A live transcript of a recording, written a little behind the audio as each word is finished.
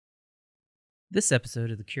This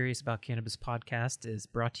episode of the Curious About Cannabis podcast is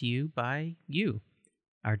brought to you by you,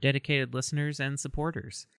 our dedicated listeners and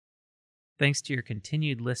supporters. Thanks to your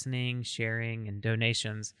continued listening, sharing, and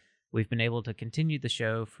donations, we've been able to continue the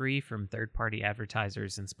show free from third-party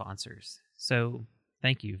advertisers and sponsors. So,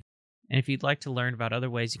 thank you. And if you'd like to learn about other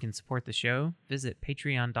ways you can support the show, visit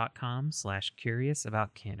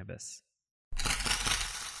patreon.com/curiousaboutcannabis.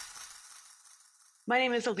 My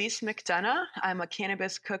name is Elise McDonough. I'm a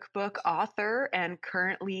cannabis cookbook author and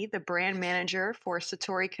currently the brand manager for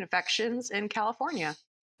Satori Confections in California.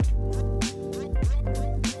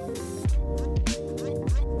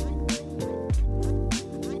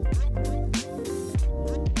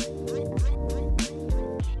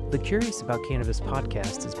 The Curious About Cannabis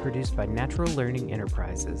podcast is produced by Natural Learning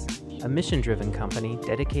Enterprises, a mission-driven company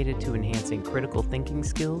dedicated to enhancing critical thinking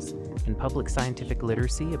skills and public scientific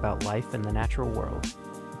literacy about life in the natural world.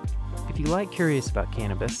 If you like Curious About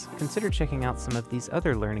Cannabis, consider checking out some of these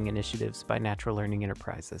other learning initiatives by Natural Learning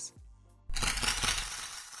Enterprises.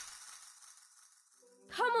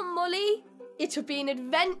 Come on, Molly! It'll be an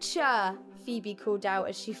adventure! Phoebe called out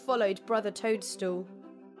as she followed Brother Toadstool.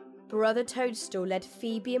 Brother Toadstool led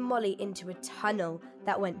Phoebe and Molly into a tunnel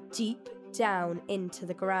that went deep down into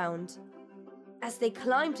the ground. As they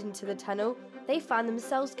climbed into the tunnel, they found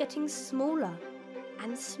themselves getting smaller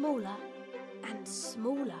and smaller and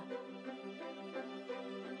smaller.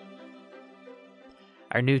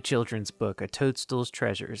 Our new children's book, A Toadstool's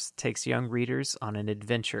Treasures, takes young readers on an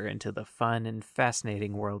adventure into the fun and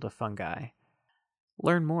fascinating world of fungi.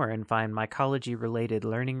 Learn more and find mycology-related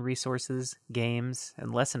learning resources, games,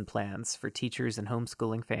 and lesson plans for teachers and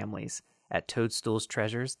homeschooling families at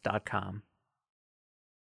toadstoolstreasures.com.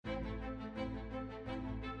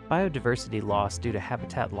 Biodiversity loss due to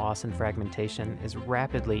habitat loss and fragmentation is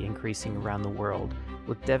rapidly increasing around the world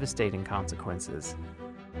with devastating consequences.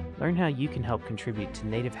 Learn how you can help contribute to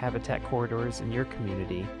native habitat corridors in your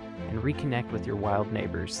community and reconnect with your wild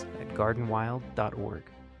neighbors at gardenwild.org.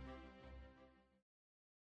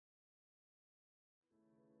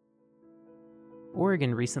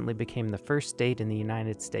 Oregon recently became the first state in the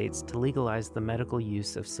United States to legalize the medical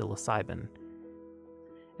use of psilocybin.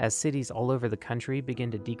 As cities all over the country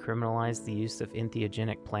begin to decriminalize the use of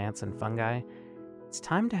entheogenic plants and fungi, it's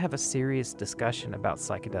time to have a serious discussion about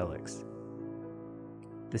psychedelics.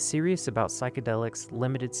 The Serious About Psychedelics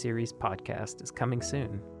limited series podcast is coming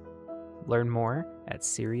soon. Learn more at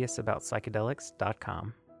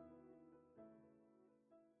seriousaboutpsychedelics.com.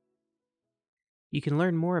 You can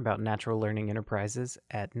learn more about Natural Learning Enterprises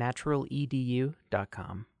at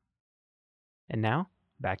naturaledu.com. And now,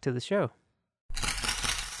 back to the show.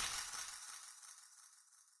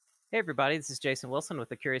 Hey everybody, this is Jason Wilson with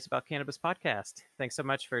the Curious About Cannabis podcast. Thanks so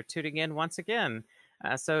much for tuning in once again.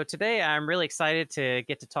 So today I'm really excited to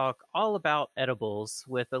get to talk all about edibles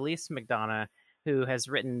with Elise McDonough, who has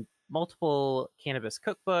written multiple cannabis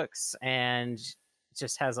cookbooks and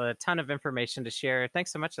just has a ton of information to share.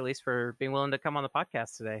 Thanks so much, Elise, for being willing to come on the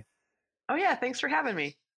podcast today. Oh yeah, thanks for having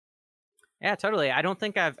me. Yeah, totally. I don't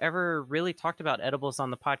think I've ever really talked about edibles on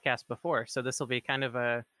the podcast before, so this will be kind of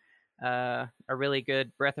a really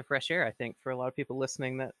good breath of fresh air, I think, for a lot of people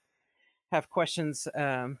listening that have questions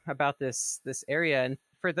about this area. And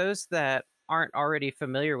for those that aren't already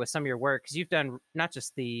familiar with some of your work, because you've done not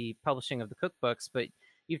just the publishing of the cookbooks, but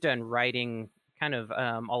you've done writing kind of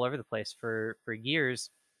all over the place for years.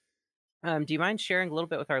 Do you mind sharing a little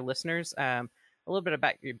bit with our listeners, a little bit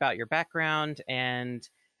about your background and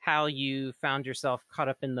how you found yourself caught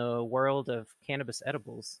up in the world of cannabis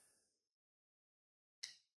edibles?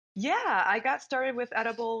 Yeah, I got started with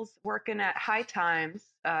edibles working at High Times.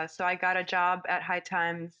 So I got a job at High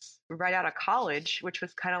Times right out of college, which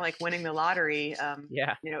was kind of like winning the lottery.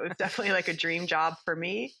 Yeah. It was definitely like a dream job for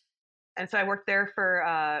me. And so I worked there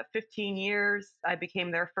for 15 years. I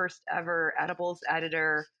became their first ever edibles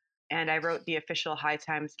editor, and I wrote the official High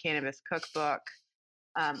Times Cannabis Cookbook.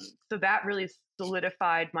 So that really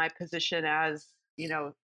solidified my position as,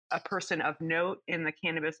 a person of note in the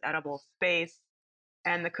cannabis edible space.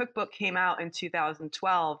 And the cookbook came out in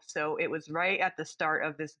 2012. So it was right at the start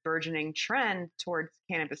of this burgeoning trend towards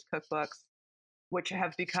cannabis cookbooks, which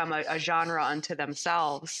have become a genre unto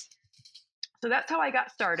themselves. So that's how I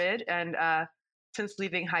got started. And since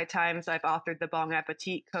leaving High Times, I've authored the Bon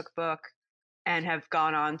Appetit cookbook and have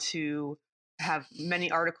gone on to have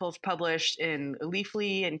many articles published in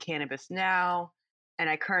Leafly and Cannabis Now. And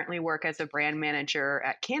I currently work as a brand manager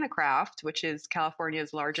at CannaCraft, which is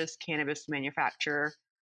California's largest cannabis manufacturer.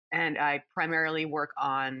 And I primarily work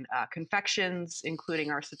on confections,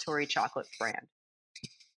 including our Satori chocolate brand.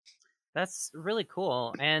 That's really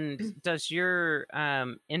cool. And does your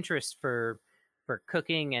interest for for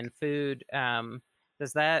cooking and food.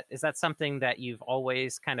 Is that something that you've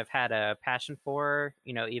always kind of had a passion for,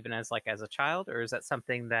 even as as a child, or is that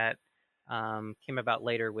something that came about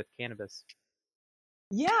later with cannabis?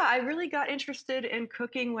 Yeah, I really got interested in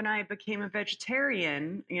cooking when I became a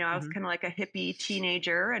vegetarian. I was Hmm. kind of like a hippie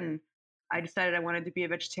teenager, and I decided I wanted to be a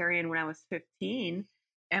vegetarian when I was 15.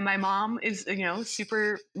 And my mom is,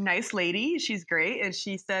 super nice lady. She's great. And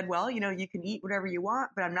she said, well, you can eat whatever you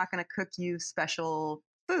want, but I'm not going to cook you special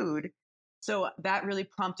food. So that really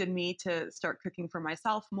prompted me to start cooking for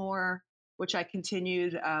myself more, which I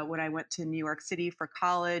continued when I went to New York City for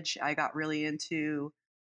college. I got really into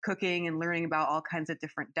cooking and learning about all kinds of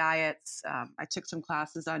different diets. I took some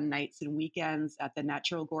classes on nights and weekends at the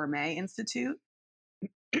Natural Gourmet Institute.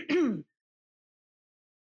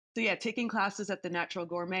 So, yeah, taking classes at the Natural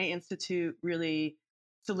Gourmet Institute really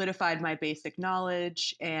solidified my basic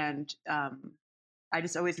knowledge. And I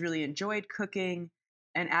just always really enjoyed cooking,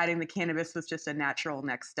 and adding the cannabis was just a natural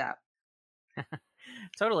next step.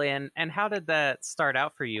 Totally. And how did that start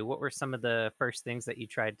out for you? What were some of the first things that you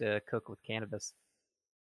tried to cook with cannabis?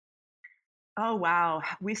 Oh wow,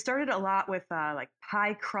 we started a lot with like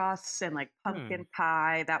pie crusts and like Hmm. pumpkin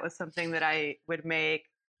pie. That was something that I would make,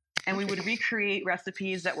 and we would Interesting. recreate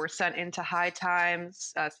recipes that were sent into High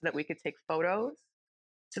Times so that we could take photos.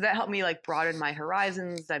 So that helped me like broaden my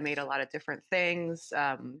horizons. I made a lot of different things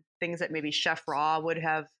that maybe Chef Raw would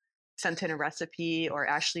have sent in a recipe, or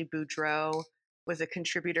Ashley Boudreau was a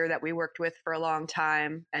contributor that we worked with for a long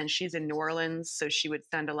time, and she's in New Orleans, so she would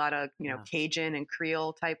send a lot of Yes. Cajun and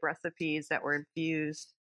Creole type recipes that were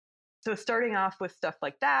infused. So starting off with stuff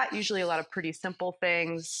like that, usually a lot of pretty simple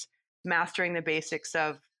things, mastering the basics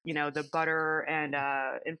of the butter and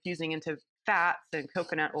infusing into fats and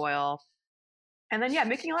coconut oil, and then, yeah,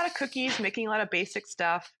 making a lot of cookies, making a lot of basic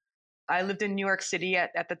stuff. I lived in New York City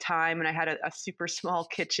at the time, and I had a super small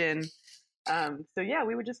kitchen. So, yeah,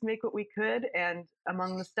 we would just make what we could. And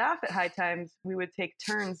among the staff at High Times, we would take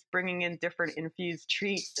turns bringing in different infused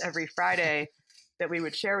treats every Friday that we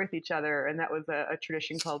would share with each other. And that was a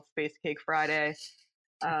tradition called Space Cake Friday.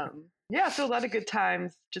 Yeah, so a lot of good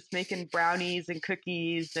times just making brownies and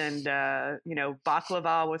cookies. And,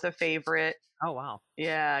 baklava was a favorite. Oh, wow.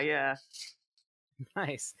 Yeah, yeah.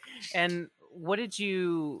 Nice. And what did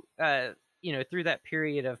you, through that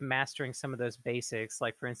period of mastering some of those basics,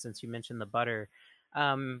 like for instance, you mentioned the butter,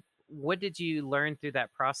 what did you learn through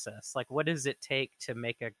that process? Like, what does it take to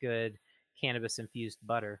make a good cannabis infused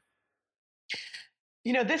butter?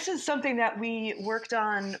 This is something that we worked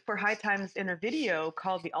on for High Times in a video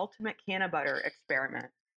called the Ultimate Canna Butter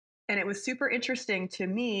Experiment. And it was super interesting to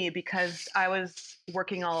me because I was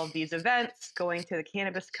working all of these events, going to the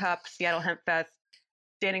Cannabis Cup, Seattle Hemp Fest,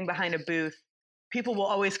 standing behind a booth. People will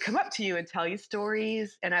always come up to you and tell you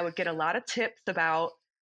stories. And I would get a lot of tips about,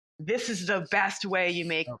 this is the best way you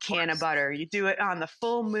make Of canna course. butter. You do it on the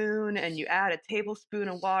full moon, and you add a tablespoon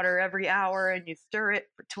of water every hour, and you stir it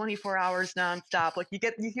for 24 hours nonstop. Like you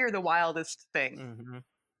hear the wildest things. Hmm.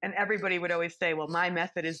 And everybody would always say, well, my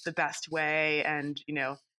method is the best way. And,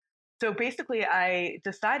 so basically I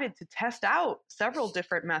decided to test out several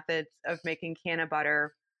different methods of making canna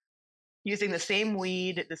butter using the same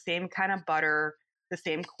weed, the same kind of butter, the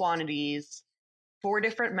same quantities, four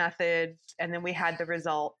different methods, and then we had the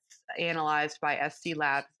results analyzed by SC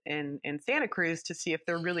Labs in Santa Cruz to see if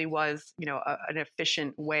there really was, an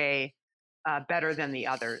efficient way better than the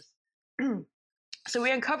others. So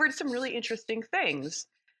we uncovered some really interesting things.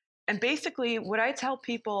 And basically, what I tell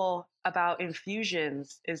people about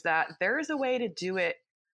infusions is that there is a way to do it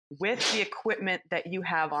with the equipment that you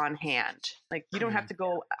have on hand. Like, you don't have Mm. to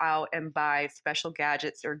go out and buy special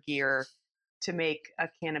gadgets or gear to make a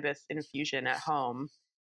cannabis infusion at home.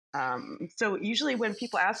 So usually when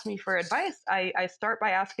people ask me for advice, I start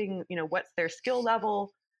by asking, what's their skill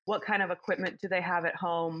level? What kind of equipment do they have at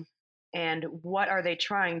home? And what are they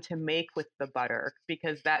trying to make with the butter?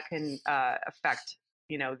 Because that can affect,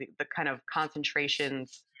 the kind of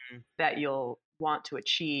concentrations Mm. that you'll want to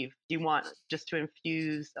achieve. Do you want just to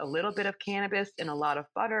infuse a little bit of cannabis in a lot of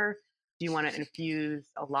butter? Do you want to infuse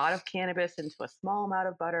a lot of cannabis into a small amount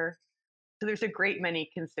of butter? So there's a great many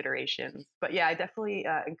considerations. But yeah, I definitely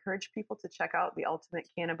encourage people to check out the Ultimate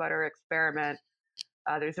Canna Butter Experiment.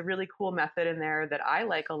 There's a really cool method in there that I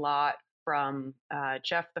like a lot from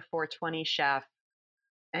Jeff, the 420 chef.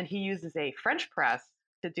 And he uses a French press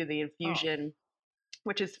to do the Oh, infusion,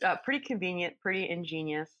 which is pretty convenient, pretty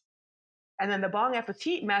ingenious. And then the Bon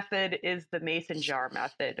Appetit method is the mason jar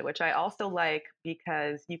method, which I also like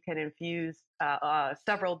because you can infuse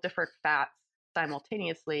several different fats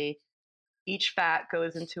simultaneously. Each fat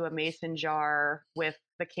goes into a mason jar with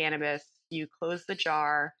the cannabis. You close the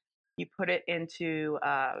jar, you put it into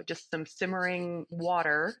just some simmering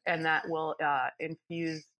water, and that will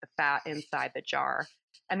infuse the fat inside the jar.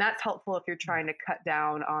 And that's helpful if you're trying to cut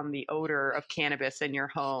down on the odor of cannabis in your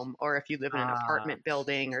home, or if you live in an Ah, apartment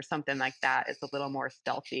building or something like that. It's a little more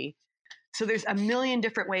stealthy. So there's a million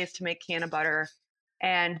different ways to make canna butter,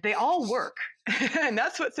 and they all work. And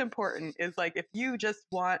that's what's important, is like if you just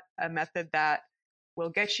want a method that will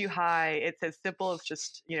get you high, it's as simple as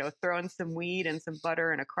just, throwing some weed and some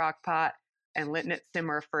butter in a crock pot and letting it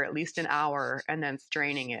simmer for at least an hour and then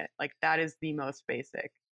straining it. Like that is the most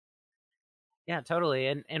basic. yeah, totally.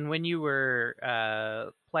 And when you were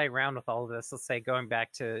playing around with all of this, let's say going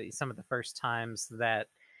back to some of the first times that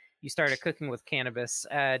you started cooking with cannabis,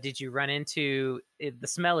 did you run into the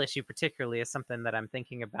smell issue particularly is something that I'm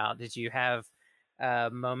thinking about. Did you have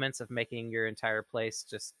moments of making your entire place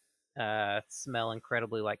just smell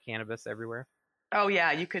incredibly like cannabis everywhere? Oh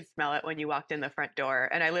yeah, you could smell it when you walked in the front door.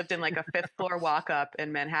 And I lived in like a fifth floor walk up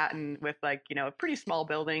in Manhattan with like, a pretty small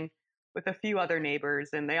building with a few other neighbors,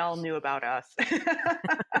 and they all knew about us.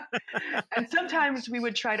 And sometimes we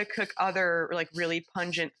would try to cook other like really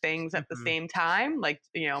pungent things at the Hmm. same time, like,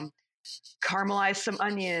 caramelize some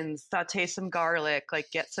onions, saute some garlic, like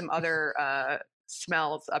get some other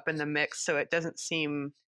smells up in the mix so it doesn't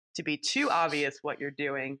seem to be too obvious what you're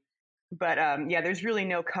doing. But yeah, there's really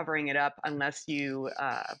no covering it up unless you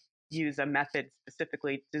use a method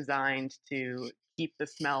specifically designed to keep the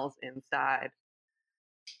smells inside.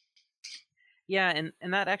 Yeah,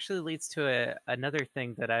 and that actually leads to another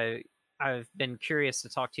thing that I've been curious to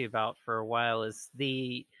talk to you about for a while is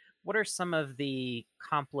the what are some of the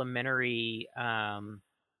complementary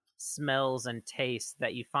smells and tastes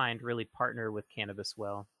that you find really partner with cannabis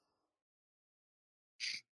well?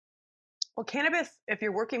 Well, cannabis, if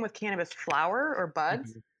you're working with cannabis flower or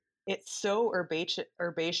buds, Hmm. it's so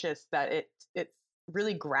herbaceous that it's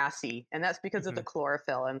really grassy, and that's because of Hmm. the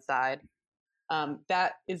chlorophyll inside.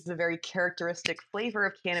 That is the very characteristic flavor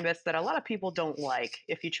of cannabis that a lot of people don't like.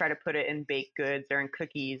 If you try to put it in baked goods or in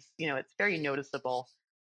cookies, it's very noticeable.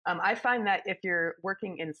 I find that if you're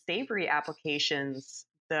working in savory applications,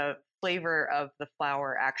 the flavor of the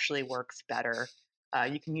flower actually works better.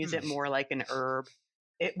 You can use it Hmm. more like an herb.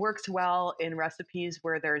 It works well in recipes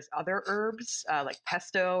where there's other herbs like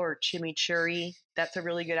pesto or chimichurri. That's a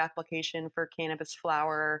really good application for cannabis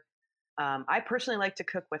flower. I personally like to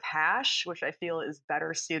cook with hash, which I feel is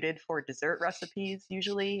better suited for dessert recipes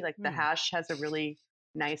usually. Like the Hmm. hash has a really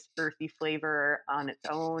nice earthy flavor on its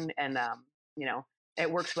own. And, you know,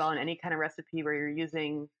 it works well in any kind of recipe where you're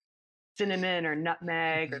using cinnamon or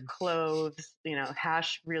nutmeg or Hmm. cloves.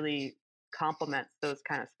 Hash really complements those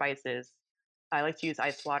kind of spices. I like to use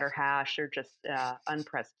ice water hash or just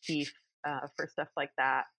unpressed beef for stuff like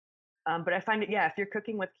that. But I find it, yeah, if you're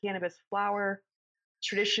cooking with cannabis flower,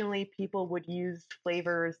 traditionally people would use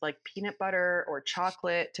flavors like peanut butter or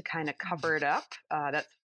chocolate to kind of Hmm. cover it up. That's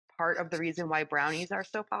part of the reason why brownies are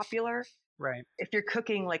so popular. Right. If you're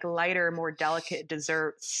cooking like lighter, more delicate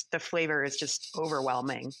desserts, the flavor is just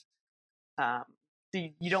overwhelming. Um, so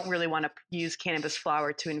you don't really want to use cannabis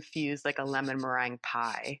flower to infuse like a lemon meringue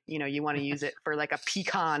pie. You want to use it for like a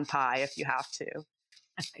pecan pie if you have to.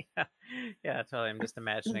 Yeah, yeah, totally. I'm just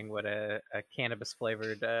imagining what a cannabis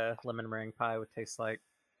flavored lemon meringue pie would taste like.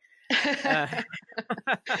 Uh,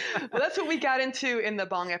 Well, that's what we got into in the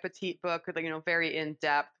Bong Appetit book, very in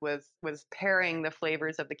depth, was pairing the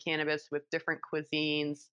flavors of the cannabis with different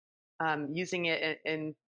cuisines, using it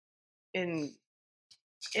in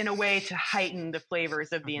in a way to heighten the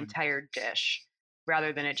flavors of the Mhm. entire dish,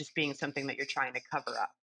 rather than it just being something that you're trying to cover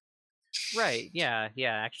up. Right. Yeah.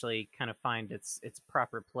 Yeah. Actually, kind of find its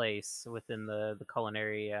proper place within the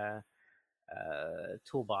culinary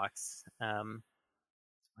toolbox.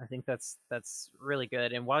 I think that's really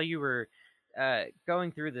good. And while you were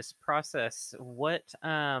going through this process,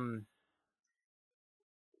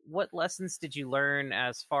 what lessons did you learn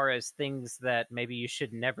as far as things that maybe you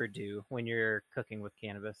should never do when you're cooking with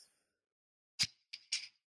cannabis?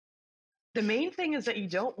 The main thing is that you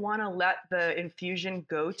don't want to let the infusion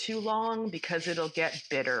go too long because it'll get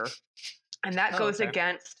bitter. And that Oh, goes okay.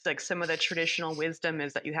 against like some of the traditional wisdom,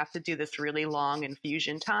 is that you have to do this really long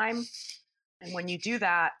infusion time. And when you do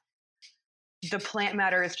that, the plant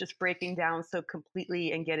matter is just breaking down so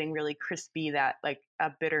completely and getting really crispy that like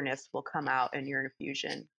a bitterness will come out in your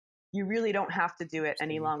infusion. You really don't have to do it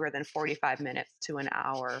any Interesting. longer than 45 minutes to an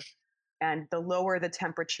hour. And the lower the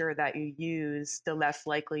temperature that you use, the less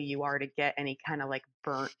likely you are to get any kind of like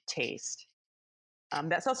burnt taste.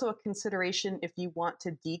 That's also a consideration if you want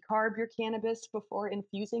to decarb your cannabis before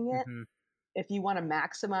infusing it. Hmm. If you want to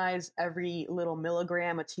maximize every little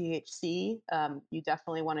milligram of THC, you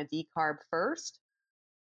definitely want to decarb first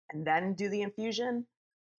and then do the infusion.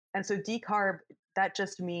 And so decarb, that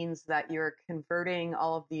just means that you're converting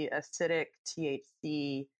all of the acidic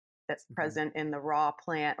THC that's present in the raw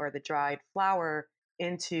plant or the dried flower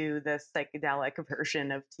into the psychedelic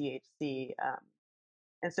version of THC.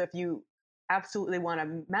 And so if you absolutely want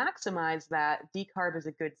to maximize that, decarb is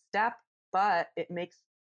a good step, but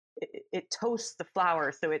it toasts the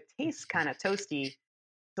flower, so it tastes kind of toasty.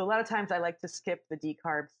 So a lot of times I like to skip the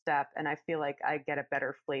decarb step, and I feel like I get a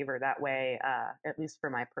better flavor that way, at least for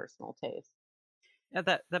my personal taste. Yeah,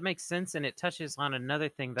 that makes sense, and it touches on another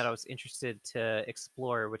thing that I was interested to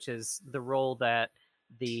explore, which is the role that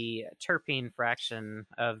the terpene fraction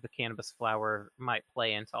of the cannabis flower might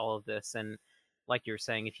play into all of this. And like you were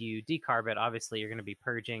saying, if you decarb it, obviously you're going to be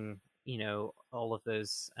purging, all of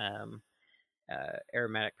those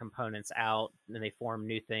aromatic components out, and they form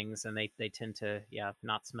new things, and they tend to,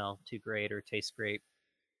 not smell too great or taste great.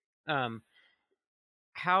 Um,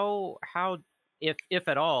 how if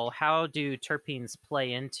at all, how do terpenes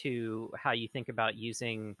play into how you think about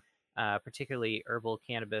using particularly herbal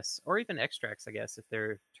cannabis or even extracts, I guess, if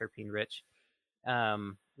they're terpene rich,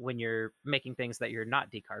 when you're making things that you're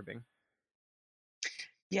not decarbing?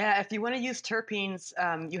 Yeah, if you want to use terpenes,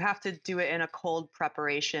 you have to do it in a cold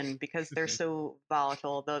preparation because they're Mhm. so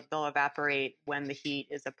volatile. They'll evaporate when the heat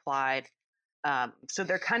is applied. So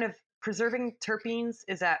they're kind of preserving terpenes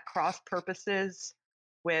is at cross purposes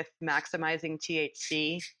with maximizing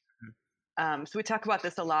THC. So we talk about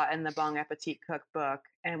this a lot in the Bong Appetit cookbook,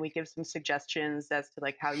 and we give some suggestions as to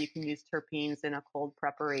like how you can use terpenes in a cold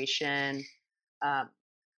preparation. Um,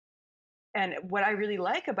 and what I really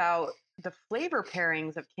like about the flavor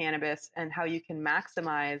pairings of cannabis and how you can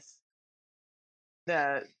maximize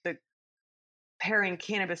the pairing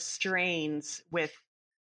cannabis strains with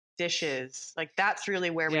dishes, like that's really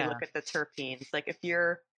where we Yeah. look at the terpenes. Like if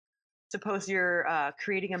you're suppose you're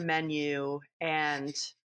creating a menu and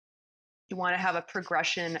you want to have a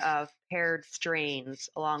progression of paired strains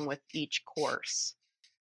along with each course,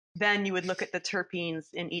 then you would look at the terpenes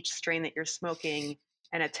in each strain that you're smoking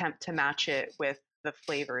and attempt to match it with the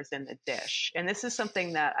flavors in the dish. And this is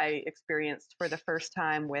something that I experienced for the first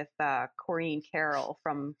time with Corinne Carroll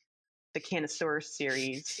from the Cannisaurus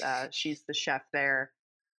series. She's the chef there,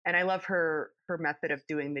 and I love her method of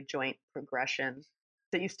doing the joint progression.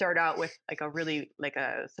 So you start out with like a really like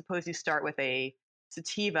a suppose you start with a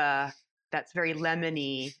sativa that's very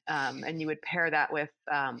lemony, and you would pair that with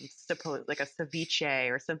suppose like a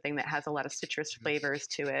ceviche or something that has a lot of citrus Mhm. flavors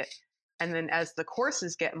to it. And then as the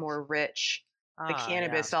courses get more rich, the Yeah.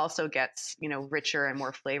 cannabis also gets richer and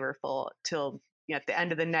more flavorful till at the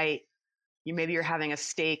end of the night you're having a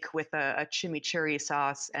steak with a chimichurri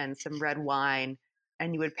sauce and some red wine,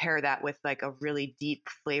 and you would pair that with like a really deep,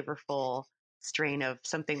 flavorful strain of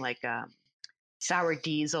something like sour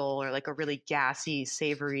diesel or like a really gassy,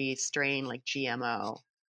 savory strain like GMO.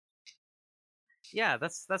 Yeah,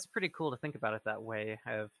 that's pretty cool to think about it that way,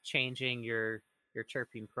 of changing your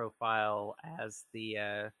terpene profile as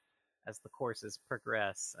the courses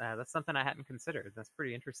progress. That's something I hadn't considered. That's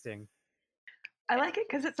pretty interesting. I like it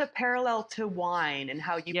because it's a parallel to wine and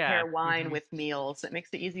how you Yeah. pair wine Hmm. with meals. It makes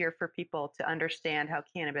it easier for people to understand how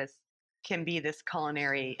cannabis can be this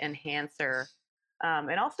culinary enhancer.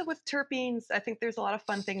 And also with terpenes, I think there's a lot of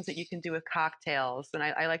fun things that you can do with cocktails, and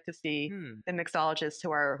I like to see Hmm. the mixologists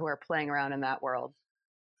who are playing around in that world.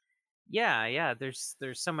 Yeah. There's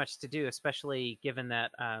so much to do, especially given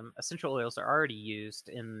that essential oils are already used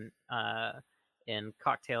in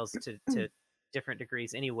cocktails to different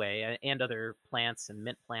degrees anyway, and other plants and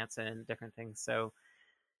mint plants and different things. So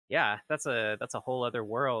yeah, that's a whole other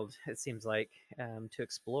world. It seems like, to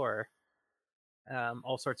explore.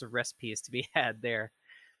 All sorts of recipes to be had there.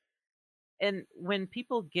 And when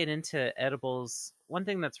people get into edibles, one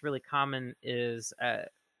thing that's really common is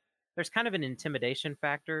there's kind of an intimidation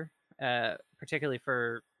factor, particularly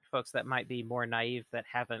for folks that might be more naive, that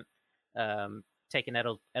haven't taken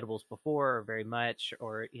edibles before or very much,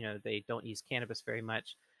 or they don't use cannabis very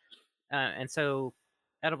much, and so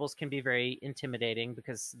edibles can be very intimidating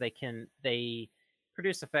because they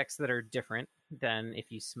produce effects that are different than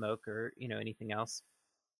if you smoke or anything else,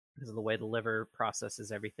 because of the way the liver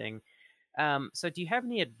processes everything. So, do you have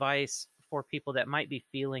any advice for people that might be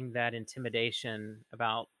feeling that intimidation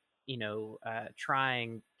about,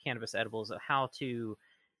 trying cannabis edibles, of how to,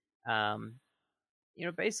 um,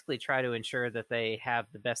 basically try to ensure that they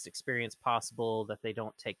have the best experience possible, that they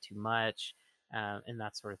don't take too much, and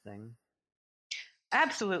that sort of thing?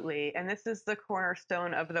 Absolutely. And this is the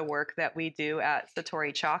cornerstone of the work that we do at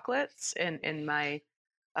Satori Chocolates in my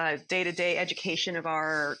day-to-day education of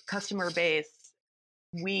our customer base.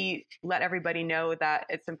 We let everybody know that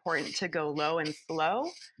it's important to go low and slow,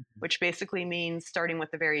 which basically means starting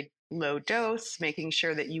with a very low dose, making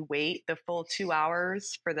sure that you wait the full 2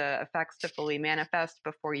 hours for the effects to fully manifest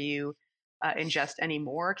before you ingest any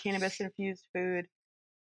more cannabis infused food.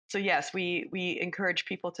 So yes, we encourage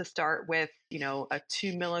people to start with, a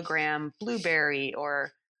 2 milligram blueberry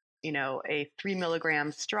or, a 3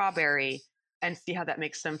 milligram strawberry and see how that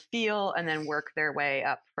makes them feel and then work their way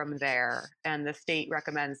up from there. And the state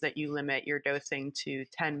recommends that you limit your dosing to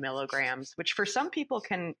 10 milligrams, which for some people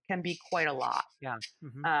can be quite a lot. Yeah.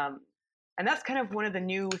 Mm-hmm. And that's kind of one of the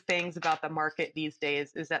new things about the market these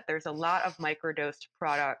days is that there's a lot of microdosed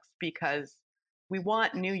products because we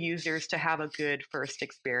want new users to have a good first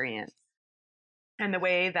experience. And the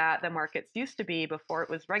way that the markets used to be before it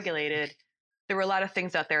was regulated, there were a lot of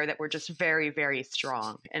things out there that were just very, very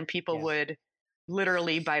strong. And people would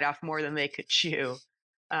literally bite off more than they could chew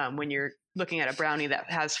when you're looking at a brownie that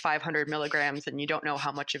has 500 milligrams and you don't know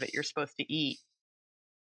how much of it you're supposed to eat.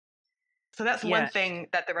 So that's one thing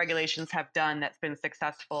that the regulations have done that's been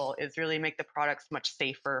successful is really make the products much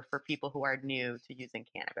safer for people who are new to using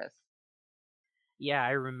cannabis. Yeah,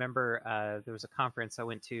 I remember there was a conference I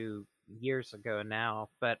went to years ago now,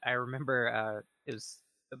 but I remember it was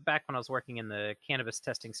back when I was working in the cannabis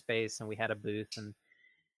testing space, and we had a booth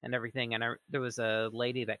and everything. And there was a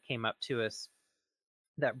lady that came up to us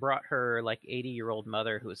that brought her like 80-year-old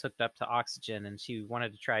mother who was hooked up to oxygen, and she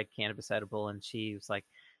wanted to try cannabis edible, and she was like,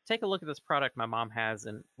 "Take a look at this product my mom has,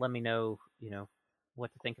 and let me know,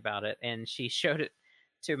 what to think about it." And she showed it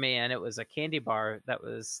to me, and it was a candy bar that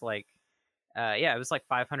was like. It was like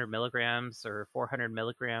 500 milligrams or 400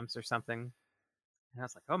 milligrams or something. And I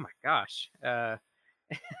was like, oh my gosh.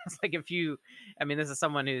 It's like this is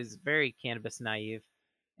someone who's very cannabis naive.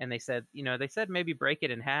 And they said maybe break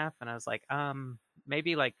it in half. And I was like,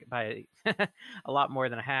 maybe like by a lot more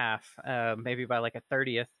than a half, maybe by like a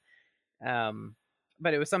 30th.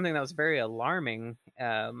 But it was something that was very alarming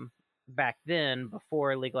back then,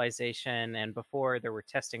 before legalization and before there were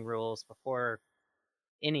testing rules, before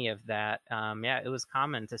any of that. It was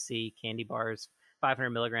common to see candy bars,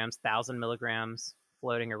 500 milligrams, 1,000 milligrams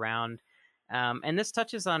floating around. And this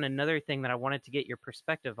touches on another thing that I wanted to get your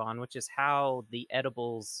perspective on, which is how the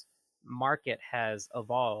edibles market has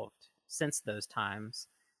evolved since those times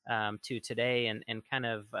to today, and kind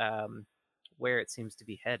of where it seems to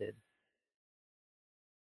be headed.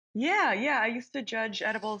 Yeah. I used to judge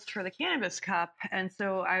edibles for the Cannabis Cup. And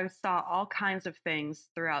so I saw all kinds of things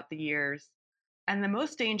throughout the years. And the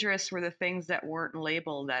most dangerous were the things that weren't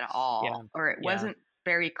labeled at all, or it wasn't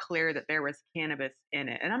very clear that there was cannabis in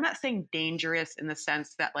it. And I'm not saying dangerous in the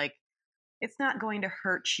sense that like it's not going to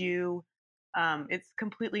hurt you. It's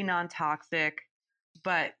completely non-toxic,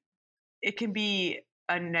 but it can be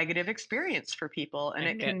a negative experience for people, and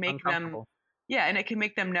it can make them and it can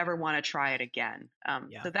make them never want to try it again.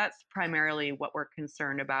 So that's primarily what we're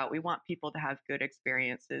concerned about. We want people to have good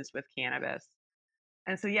experiences with cannabis.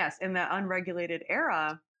 And so, yes, in the unregulated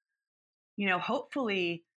era,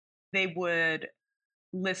 hopefully they would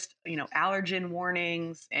list, allergen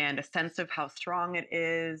warnings and a sense of how strong it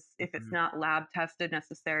is. If it's not lab tested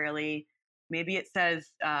necessarily, maybe it says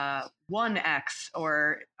 1x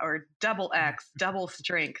or double X, double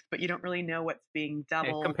strength, but you don't really know what's being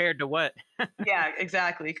doubled. Compared to what? Yeah,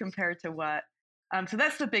 exactly. Compared to what? So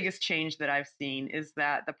that's the biggest change that I've seen is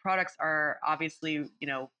that the products are obviously,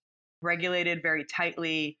 regulated very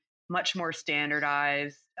tightly, much more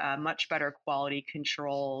standardized, much better quality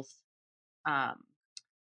controls.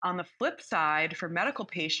 On the flip side, for medical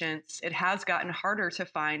patients, it has gotten harder to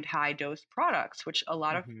find high dose products, which a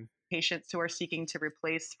lot of patients who are seeking to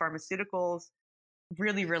replace pharmaceuticals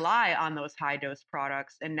really rely on those high dose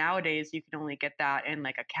products. And nowadays, you can only get that in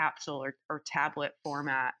like a capsule or tablet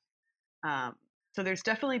format. So there's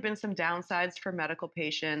definitely been some downsides for medical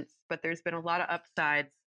patients, but there's been a lot of upsides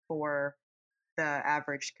for the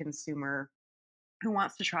average consumer who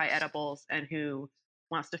wants to try edibles and who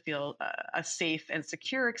wants to feel a safe and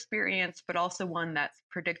secure experience, but also one that's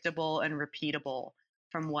predictable and repeatable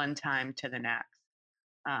from one time to the next.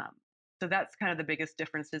 So that's kind of the biggest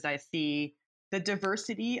differences I see. The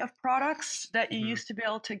diversity of products that you used to be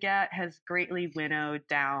able to get has greatly winnowed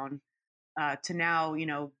down to now,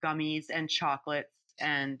 gummies and chocolates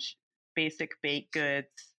and basic baked goods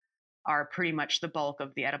are pretty much the bulk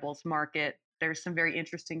of the edibles market. There's some very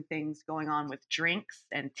interesting things going on with drinks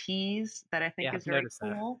and teas that I think is very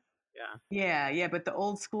cool. Yeah. But the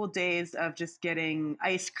old school days of just getting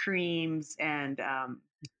ice creams and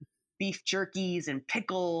beef jerkies and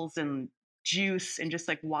pickles and juice and just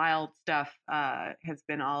like wild stuff has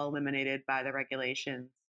been all eliminated by the regulations.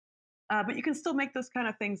 But you can still make those kind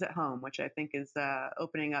of things at home, which I think is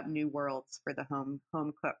opening up new worlds for the home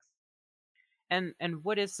cooks. And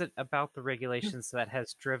what is it about the regulations that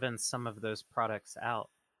has driven some of those products out?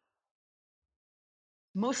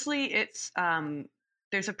 Mostly, it's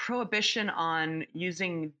there's a prohibition on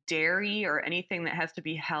using dairy or anything that has to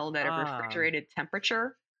be held at a Ah, refrigerated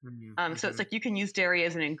temperature. So it's mm-hmm. like you can use dairy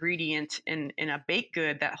as an ingredient in a baked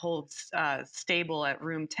good that holds stable at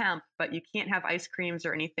room temp, but you can't have ice creams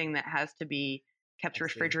or anything that has to be kept I see.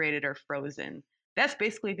 refrigerated or frozen. That's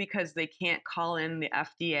basically because they can't call in the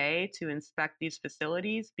FDA to inspect these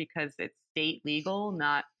facilities because it's state legal,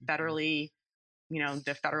 not Hmm. federally,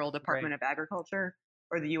 the Federal Right. Department of Agriculture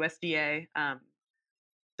or the USDA.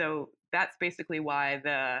 So that's basically why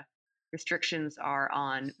the restrictions are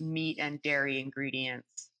on meat and dairy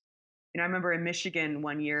ingredients. I remember in Michigan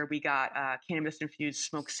one year we got cannabis infused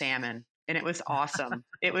smoked salmon, and it was awesome.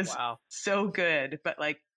 It was Wow. so good, but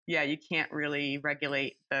like, yeah, you can't really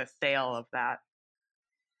regulate the sale of that.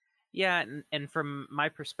 Yeah, and from my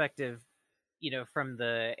perspective, from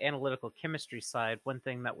the analytical chemistry side, one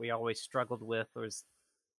thing that we always struggled with was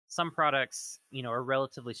some products, are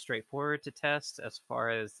relatively straightforward to test as far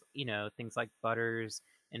as, things like butters,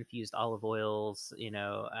 infused olive oils,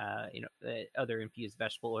 other infused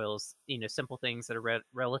vegetable oils, simple things that are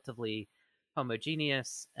relatively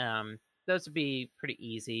homogeneous. Those would be pretty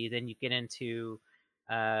easy. Then you get into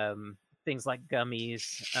um, things like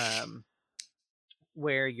gummies,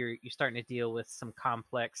 where you're starting to deal with some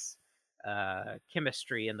complex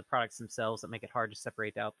chemistry in the products themselves that make it hard to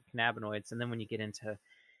separate out the cannabinoids. And then when you get into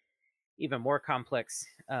even more complex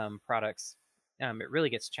products, it really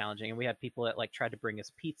gets challenging. And we had people that like tried to bring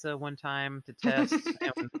us pizza one time to test,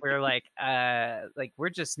 and we're like we're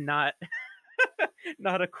just not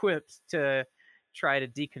not equipped to try to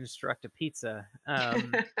deconstruct a pizza.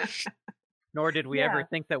 Nor did we ever Yeah.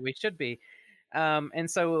 think that we should be. And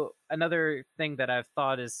so another thing that I've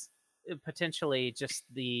thought is potentially just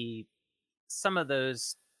the some of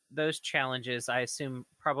those challenges, I assume,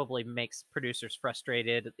 probably makes producers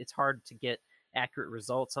frustrated. It's hard to get accurate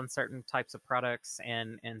results on certain types of products,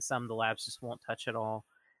 and some the labs just won't touch at all.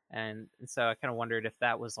 And so I kind of wondered if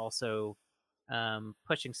that was also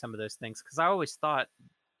pushing some of those things, because I always thought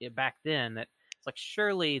back then that it's like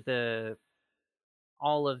surely the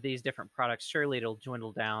all of these different products, surely it'll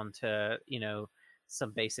dwindle down to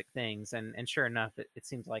some basic things, and sure enough, it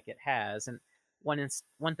seems like it has. And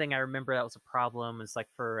one thing I remember that was a problem is like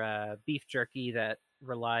for beef jerky that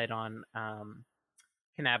relied on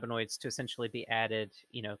cannabinoids to essentially be added,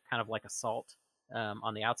 kind of like a salt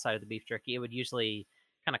on the outside of the beef jerky. It would usually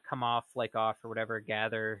kind of come off, flake off, or whatever,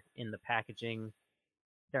 gather in the packaging.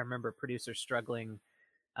 I remember producers struggling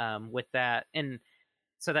with that. And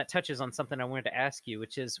so that touches on something I wanted to ask you,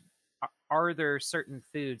 which is, are there certain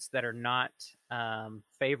foods that are not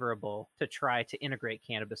favorable to try to integrate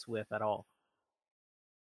cannabis with at all?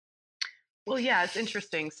 Well, yeah, it's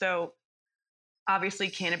interesting. So obviously,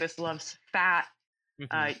 cannabis loves fat.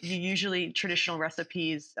 Hmm. Traditional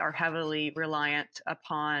recipes are heavily reliant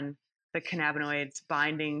upon the cannabinoids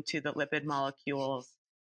binding to the lipid molecules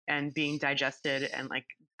and being digested, and like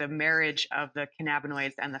the marriage of the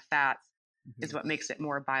cannabinoids and the fats Hmm. is what makes it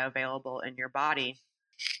more bioavailable in your body.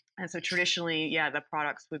 And so traditionally, yeah, the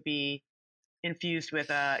products would be infused with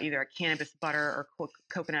either a cannabis butter or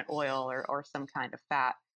coconut oil or some kind of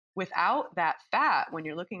fat. Without that fat, when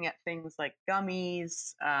you're looking at things like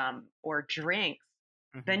gummies or drinks,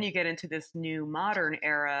 then Hmm. you get into this new modern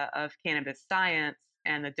era of cannabis science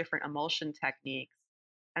and the different emulsion techniques.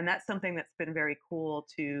 And that's something that's been very cool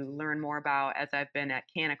to learn more about as I've been at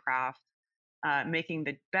CannaCraft, making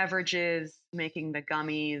the beverages, making the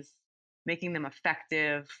gummies, making them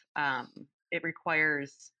effective. It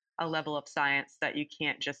requires a level of science that you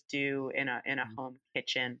can't just do in a home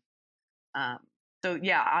kitchen. Um, so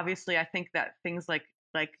yeah, obviously, I think that things like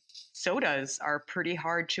sodas are pretty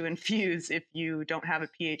hard to infuse if you don't have a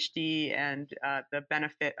PhD and the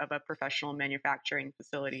benefit of a professional manufacturing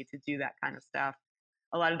facility to do that kind of stuff.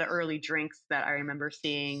 A lot of the early drinks that I remember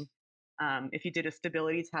seeing, if you did a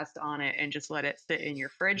stability test on it and just let it sit in your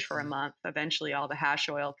fridge for a Hmm. month, eventually all the hash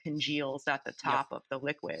oil congeals at the Yep. top of the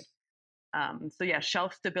liquid. So yeah,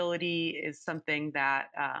 shelf stability is something that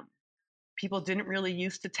people didn't really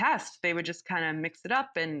use to test. They would just kind of mix it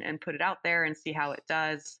up and put it out there and see how it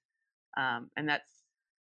does. And that's,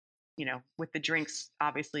 with the drinks,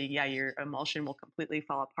 obviously, yeah, your emulsion will completely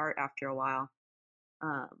fall apart after a while.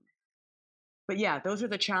 Um, But yeah, those are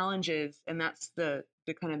the challenges, and that's the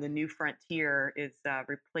kind of the new frontier is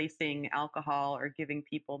replacing alcohol or giving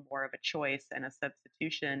people more of a choice and a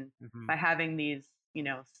substitution Hmm. by having these,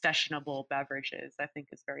 sessionable beverages. I think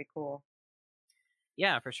is very cool.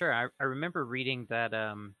 Yeah, for sure. I remember reading that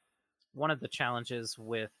one of the challenges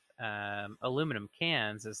with aluminum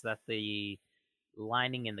cans is that the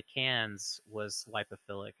lining in the cans was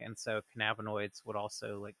lipophilic, and so cannabinoids would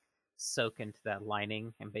also like soak into that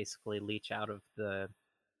lining and basically leach out of the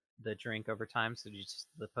drink over time. So just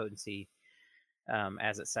the potency,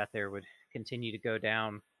 as it sat there, would continue to go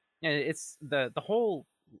down. And it's the whole,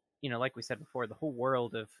 like we said before, the whole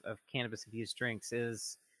world of cannabis infused drinks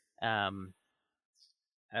is um,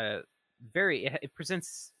 uh, it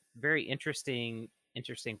presents very interesting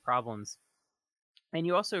problems. And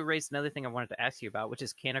you also raised another thing I wanted to ask you about, which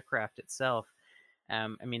is Cannacraft itself. I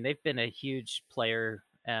mean, they've been a huge player,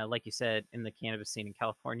 like you said, in the cannabis scene in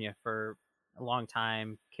California for a long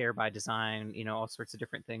time. Care by Design, all sorts of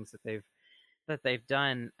different things that they've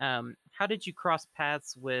done. How did you cross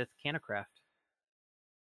paths with Cannacraft?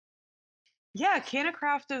 Yeah,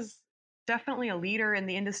 Cannacraft is definitely a leader in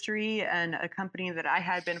the industry and a company that I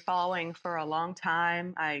had been following for a long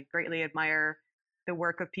time. I greatly admire the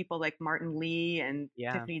work of people like Martin Lee and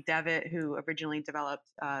Yeah. Tiffany Devitt, who originally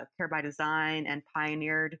developed Care by Design and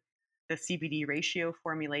pioneered the CBD ratio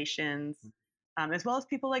formulations, as well as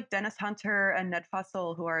people like Dennis Hunter and Ned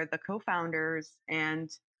Fussell, who are the co-founders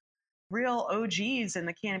and real OGs in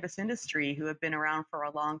the cannabis industry who have been around for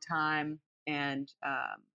a long time. And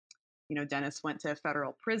Dennis went to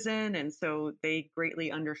federal prison, and so they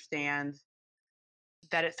greatly understand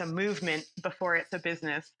that it's a movement before it's a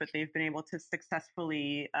business, but they've been able to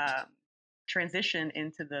successfully transition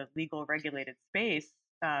into the legal regulated space,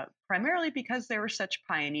 primarily because they were such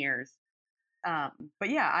pioneers. But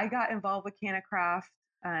yeah, I got involved with Cannacraft,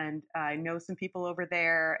 and I know some people over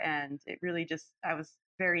there, and it really I was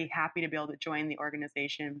very happy to be able to join the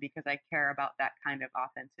organization because I care about that kind of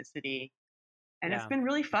authenticity. And it's Yeah. been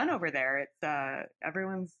really fun over there. It's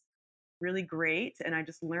everyone's really great, and I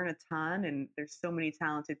just learn a ton. And there's so many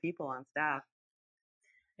talented people on staff.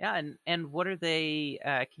 Yeah, and what are they?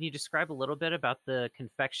 Can you describe a little bit about the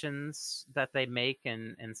confections that they make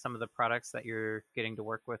and some of the products that you're getting to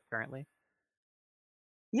work with currently?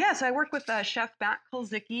 Yeah, so I work with Chef Matt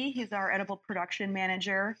Kolzicki. He's our edible production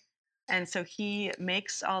manager, and so he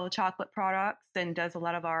makes all the chocolate products and does a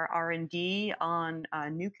lot of our R&D on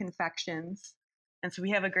new confections. And so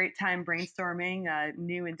we have a great time brainstorming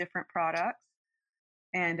new and different products.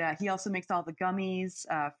 And he also makes all the gummies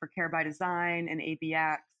for Care by Design and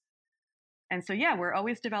ABX. And so, yeah, we're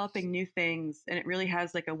always developing new things, and it really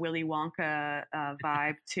has like a Willy Wonka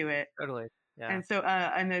vibe to it. Totally. Yeah. And so,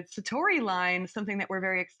 on the Satori line, something that we're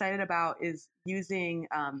very excited about is using,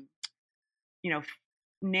 you know,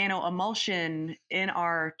 nano emulsion in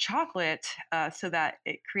our chocolate so that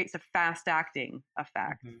it creates a fast acting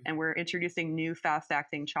effect. Hmm. And we're introducing new fast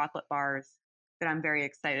acting chocolate bars that I'm very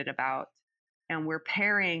excited about. And we're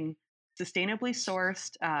pairing sustainably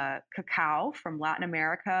sourced cacao from Latin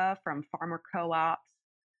America, from farmer co ops,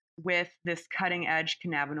 with this cutting edge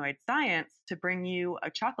cannabinoid science to bring you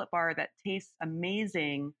a chocolate bar that tastes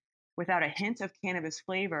amazing without a hint of cannabis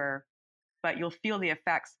flavor, but you'll feel the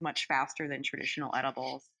effects much faster than traditional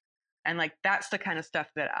edibles. And like that's the kind of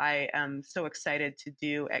stuff that I am so excited to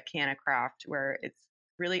do at Cannacraft, where it's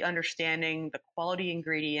really understanding the quality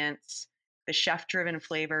ingredients, the chef driven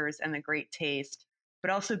flavors, and the great taste,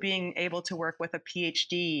 but also being able to work with a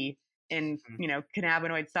PhD in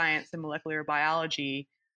cannabinoid science and molecular biology,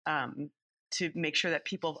 um, to make sure that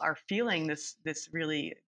people are feeling this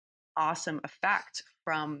really awesome effect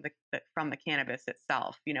from the cannabis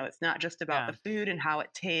itself. It's not just about Yeah. the food and how it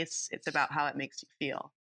tastes; it's about how it makes you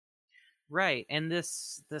feel. Right. And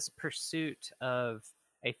this pursuit of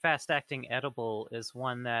a fast acting edible is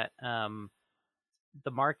one that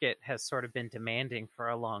the market has sort of been demanding for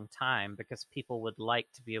a long time because people would like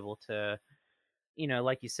to be able to,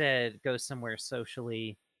 like you said, go somewhere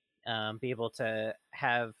socially, be able to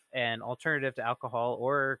have an alternative to alcohol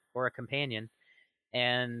or a companion,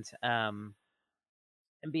 and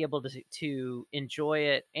be able to enjoy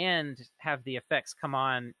it and have the effects come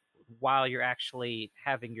on while you're actually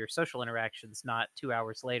having your social interactions, not 2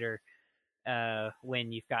 hours later,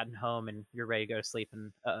 when you've gotten home and you're ready to go to sleep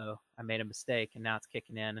and I made a mistake and now it's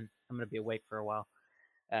kicking in and I'm going to be awake for a while.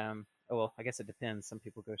 Well, I guess it depends. Some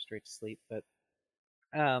people go straight to sleep, but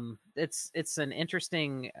it's an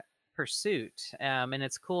interesting pursuit, and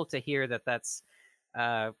it's cool to hear that that's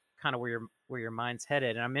kind of where your mind's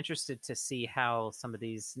headed. And I'm interested to see how some of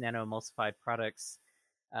these nano emulsified products,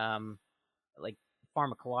 um, like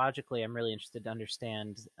pharmacologically, I'm really interested to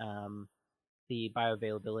understand the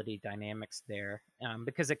bioavailability dynamics there,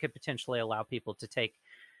 because it could potentially allow people to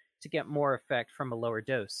get more effect from a lower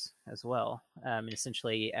dose as well, and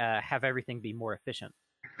essentially have everything be more efficient.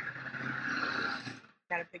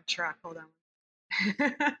 Got a big truck. Hold on.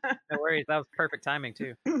 No worries. That was perfect timing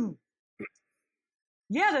too.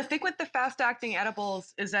 Yeah, the thing with the fast-acting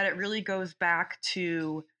edibles is that it really goes back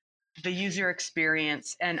to the user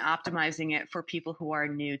experience and optimizing it for people who are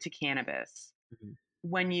new to cannabis. Mm-hmm.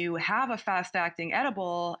 When you have a fast-acting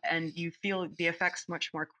edible and you feel the effects much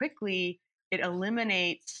more quickly, it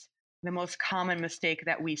eliminates the most common mistake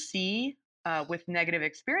that we see with negative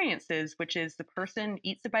experiences, which is the person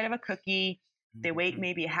eats a bite of a cookie, they wait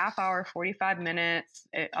maybe a half hour, 45 minutes.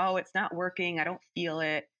 It's not working. I don't feel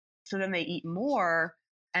it. So then they eat more.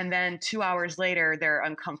 And then 2 hours later, they're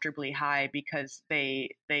uncomfortably high because they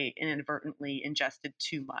inadvertently ingested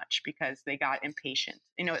too much because they got impatient.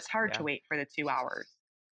 It's hard to wait for the 2 hours.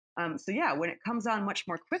 So yeah, when it comes on much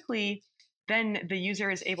more quickly, then the user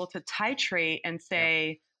is able to titrate and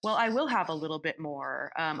say, well, I will have a little bit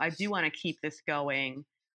more. I do want to keep this going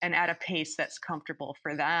and at a pace that's comfortable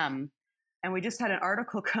for them. And we just had an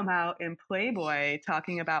article come out in Playboy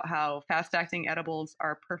talking about how fast-acting edibles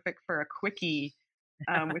are perfect for a quickie,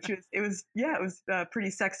 which was pretty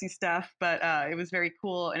sexy stuff, but it was very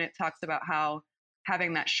cool. And it talks about how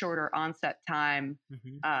having that shorter onset time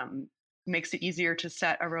makes it easier to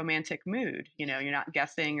set a romantic mood. You're not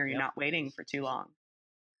guessing or you're not waiting for too long.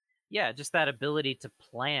 Yeah, just that ability to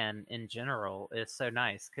plan in general is so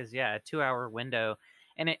nice because a 2-hour window,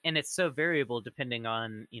 and it's so variable depending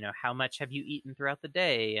on how much have you eaten throughout the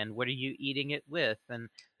day and what are you eating it with, and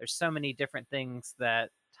there's so many different things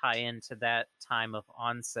that tie into that time of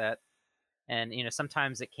onset, and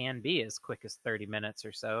sometimes it can be as quick as 30 minutes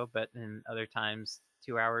or so, but in other times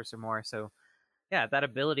 2 hours or more. So yeah, that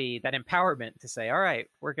ability, that empowerment to say, all right,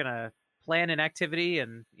 we're gonna plan an activity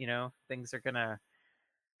and things are gonna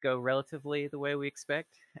go relatively the way we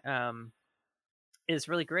expect, is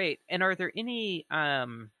really great. And are there any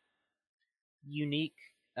unique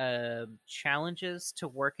challenges to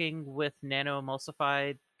working with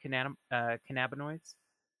nano-emulsified cannabinoids?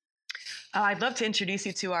 I'd love to introduce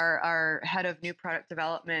you to our head of new product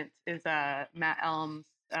development, is Matt Elms,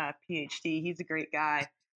 PhD. He's a great guy.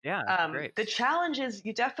 Yeah, great. The challenge is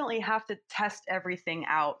you definitely have to test everything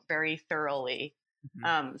out very thoroughly.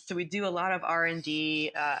 So we do a lot of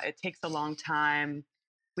R&D. It takes a long time.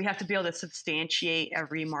 We have to be able to substantiate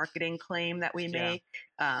every marketing claim that we make.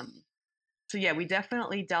 So yeah, we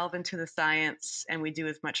definitely delve into the science and we do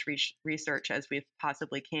as much research as we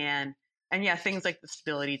possibly can. And yeah, things like the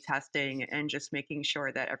stability testing and just making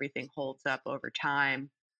sure that everything holds up over time.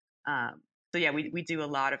 So yeah, we do a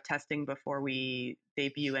lot of testing before we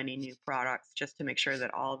debut any new products, just to make sure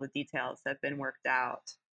that all the details have been worked out.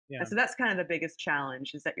 And so that's kind of the biggest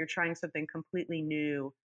challenge, is that you're trying something completely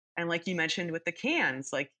new. And like you mentioned with the cans,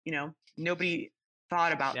 like, nobody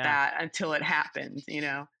thought about that until it happened,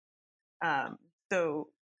 So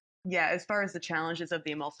yeah, as far as the challenges of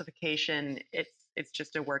the emulsification, it's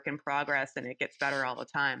just a work in progress and it gets better all the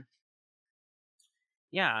time.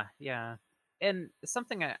 Yeah. And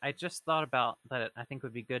something I just thought about that I think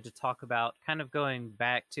would be good to talk about, kind of going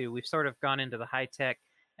back to, we've sort of gone into the high tech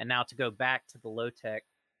and now to go back to the low tech,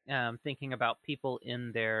 thinking about people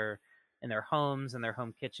in their homes and their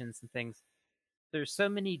home kitchens and things. There's so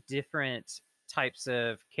many different types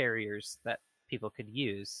of carriers that people could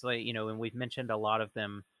use. Like, and we've mentioned a lot of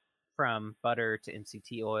them, from butter to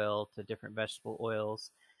MCT oil to different vegetable oils,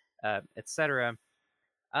 etc.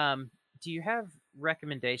 Do you have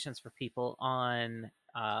recommendations for people on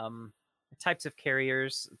types of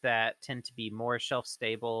carriers that tend to be more shelf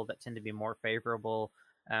stable, that tend to be more favorable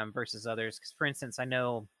versus others? Because, for instance, I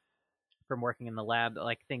know from working in the lab,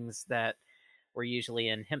 like things that were usually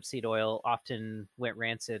in hemp seed oil often went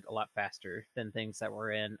rancid a lot faster than things that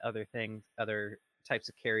were in other types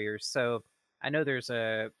of carriers. So I know there's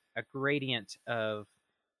a gradient of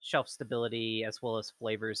shelf stability as well as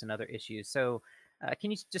flavors and other issues. So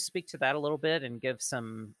can you just speak to that a little bit and give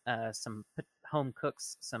some home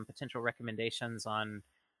cooks some potential recommendations on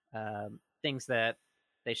things that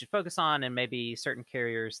they should focus on, and maybe certain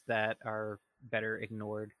carriers that are better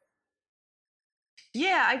ignored?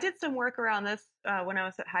 Yeah, I did some work around this when I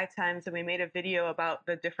was at High Times, and we made a video about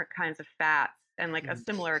the different kinds of fats, and like a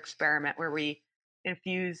similar experiment where we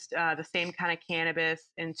infused the same kind of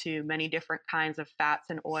cannabis into many different kinds of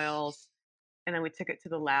fats and oils, and then we took it to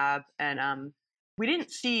the lab, and we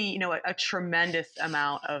didn't see, a tremendous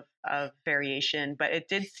amount of variation, but it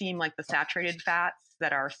did seem like the saturated fats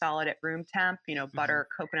that are solid at room temp, Hmm. butter,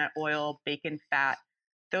 coconut oil, bacon fat,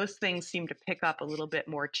 those things seem to pick up a little bit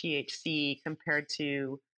more THC compared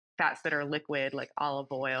to fats that are liquid, like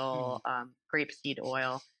olive oil, grapeseed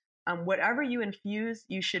oil. Whatever you infuse,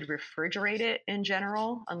 you should refrigerate it in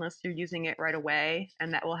general, unless you're using it right away,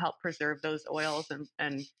 and that will help preserve those oils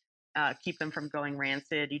and keep them from going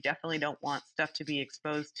rancid. You definitely don't want stuff to be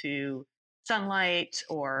exposed to sunlight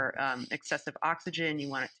or excessive oxygen. You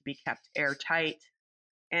want it to be kept airtight.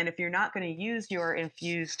 And if you're not going to use your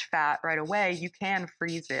infused fat right away, you can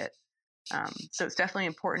freeze it. So it's definitely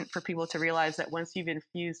important for people to realize that once you've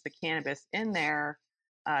infused the cannabis in there,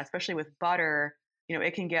 especially with butter,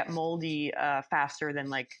 it can get moldy faster than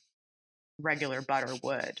like regular butter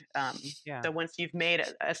would. Yeah. So once you've made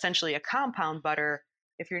essentially a compound butter,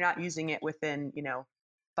 if you're not using it within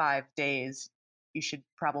 5 days, you should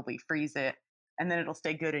probably freeze it, and then it'll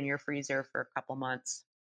stay good in your freezer for a couple months.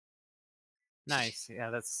 Nice.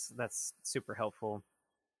 Yeah, that's super helpful.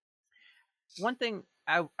 One thing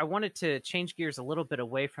I wanted to change gears a little bit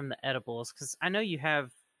away from the edibles, because I know you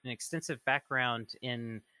have an extensive background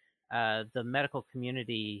in the medical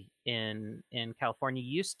community in California.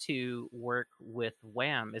 You used to work with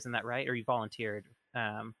WAMM, isn't that right? Or you volunteered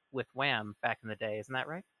with WAMM back in the day, isn't that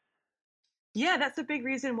right? Yeah, that's a big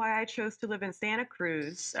reason why I chose to live in Santa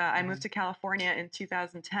Cruz. I moved Hmm. to California in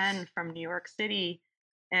 2010 from New York City,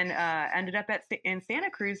 and ended up in Santa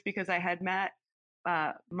Cruz because I had met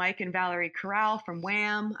Mike and Valerie Corral from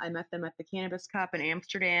WAMM. I met them at the Cannabis Cup in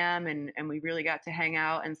Amsterdam, and we really got to hang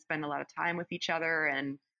out and spend a lot of time with each other.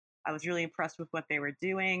 And I was really impressed with what they were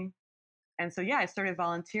doing. And so, yeah, I started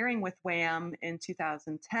volunteering with WAMM in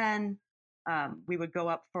 2010. We would go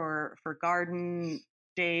up for garden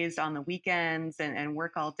days on the weekends and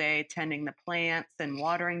work all day tending the plants and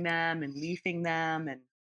watering them and leafing them. And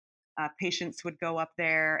patients would go up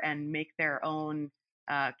there and make their own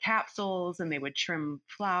capsules, and they would trim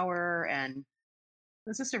flower. And it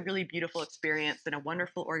was just a really beautiful experience and a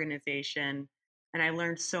wonderful organization. And I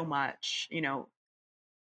learned so much,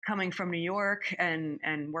 coming from New York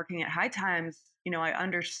and working at High Times. I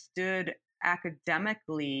understood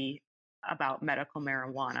academically about medical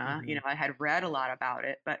marijuana. Hmm. I had read a lot about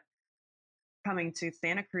it, but coming to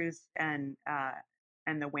Santa Cruz and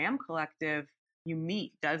the WAM Collective, you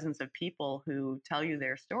meet dozens of people who tell you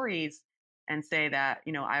their stories and say that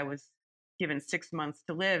I was given 6 months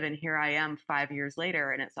to live, and here I am 5 years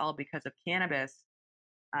later, and it's all because of cannabis.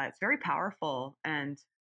 It's very powerful, and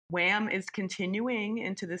WAM is continuing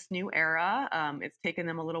into this new era. It's taken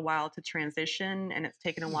them a little while to transition, and it's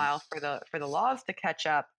taken a while for the laws to catch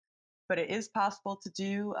up. But it is possible to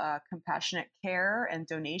do compassionate care and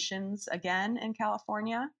donations again in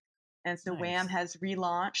California. And so WAM Nice. has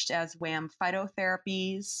relaunched as WAM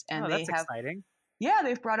Phytotherapies, and Oh, they that's have, exciting. yeah,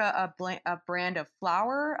 they've brought a brand of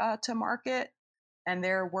flower to market, and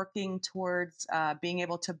they're working towards being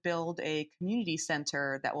able to build a community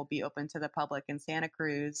center that will be open to the public in Santa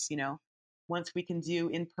Cruz. Once we can do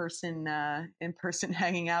in person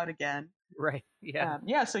hanging out again. Right. Yeah.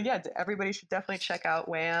 Yeah, so yeah, everybody should definitely check out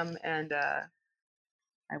WAM, and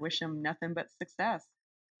I wish them nothing but success.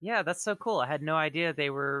 Yeah, that's so cool. I had no idea they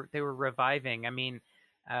were reviving. I mean,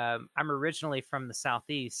 I'm originally from the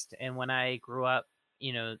Southeast, and when I grew up,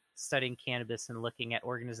 studying cannabis and looking at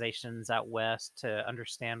organizations out west to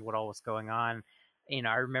understand what all was going on,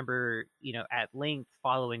 I remember, at length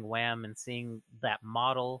following WAM and seeing that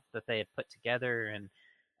model that they had put together and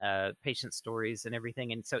patient stories and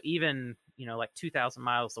everything. And so even, like 2,000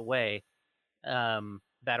 miles away,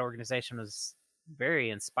 that organization was very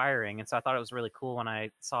inspiring, and so I thought it was really cool when I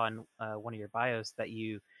saw in one of your bios that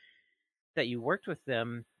you worked with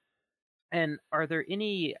them. And are there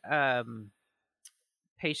any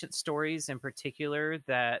patient stories in particular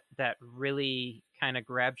that really kind of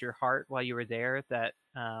grabbed your heart while you were there, that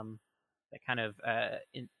kind of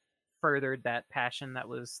furthered that passion that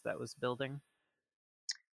was building?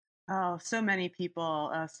 Oh, so many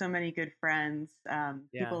people, so many good friends, Yeah.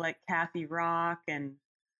 people like Kathy Rock and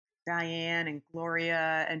Diane and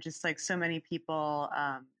Gloria, and just like so many people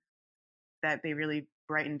that they really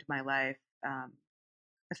brightened my life. Um,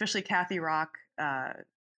 Especially Kathy Rock.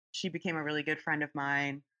 She became a really good friend of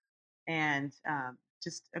mine, and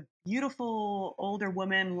just a beautiful older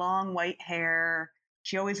woman, long white hair.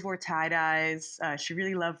 She always wore tie dyes. She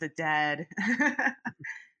really loved the dead.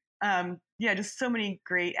 Yeah, just so many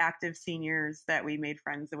great active seniors that we made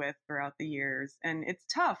friends with throughout the years. And it's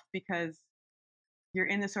tough because you're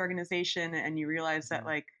in this organization and you realize that Mhm.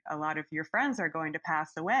 like a lot of your friends are going to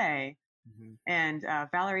pass away. Mhm. And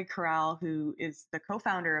Valerie Corral, who is the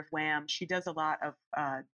co-founder of WAMM, she does a lot of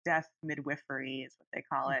death midwifery, is what they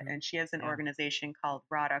call it. Mhm. And she has an Yeah. organization called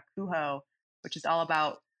Rada Kuho, which is all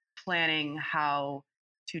about planning how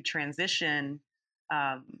to transition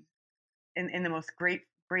um, in the most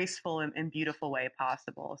graceful and beautiful way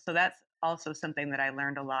possible. So that's also something that I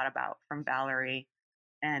learned a lot about from Valerie,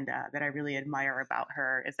 and that I really admire about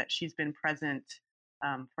her is that she's been present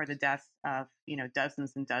for the deaths of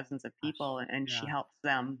dozens and dozens of Gosh. people, and she Yeah. helps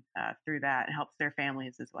them through that and helps their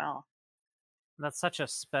families as well. That's such a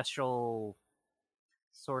special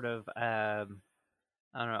sort of I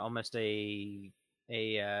don't know, almost a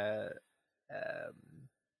um,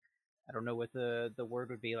 I don't know what the word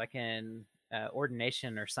would be, like an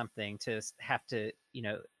ordination or something, to have to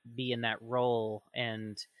be in that role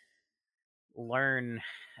and learn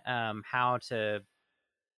how to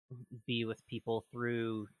be with people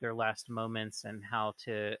through their last moments and how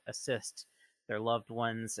to assist their loved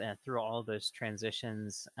ones through all those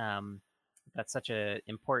transitions. That's such a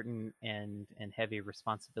important and heavy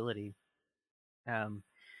responsibility. Um,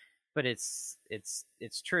 but it's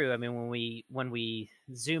true. I mean, when we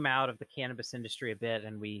zoom out of the cannabis industry a bit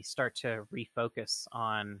and we start to refocus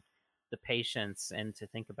on the patients and to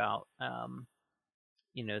think about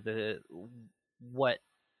the what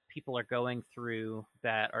people are going through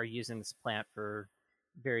that are using this plant for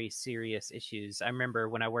very serious issues. I remember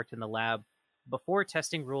when I worked in the lab before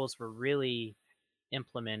testing rules were really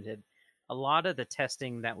implemented, a lot of the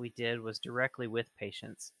testing that we did was directly with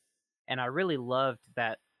patients. And I really loved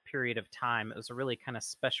that period of time. It was a really kind of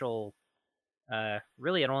special,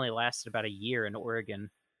 really, it only lasted about a year in Oregon.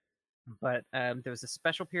 But there was a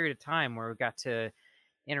special period of time where we got to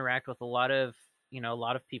interact with a lot of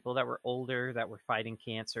people that were older, that were fighting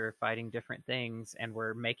cancer, fighting different things, and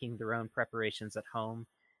were making their own preparations at home.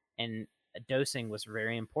 And dosing was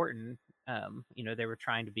very important. They were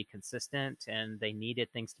trying to be consistent, and they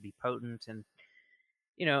needed things to be potent. And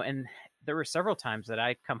there were several times that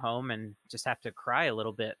I'd come home and just have to cry a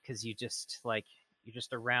little bit because you're just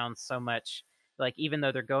around so much. Like, even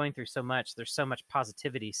though they're going through so much, there's so much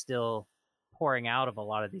positivity still pouring out of a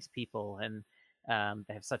lot of these people, and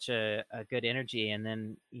they have such a good energy. And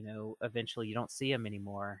then eventually you don't see them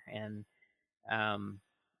anymore, and um,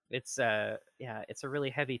 it's a really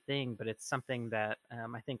heavy thing, but it's something that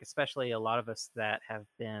I think especially a lot of us that have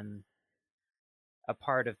been a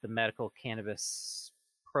part of the medical cannabis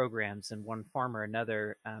programs in one form or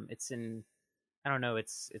another. I don't know,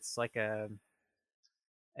 it's like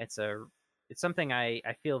it's a it's something I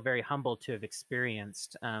feel very humbled to have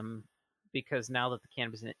experienced, because now that the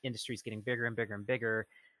cannabis industry is getting bigger and bigger and bigger,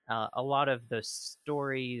 a lot of the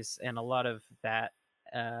stories and a lot of that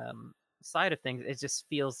side of things, it just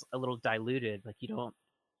feels a little diluted. Like, you don't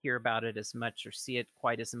hear about it as much or see it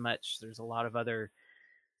quite as much. There's a lot of other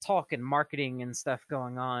talk and marketing and stuff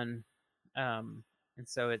going on, and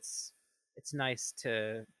so it's nice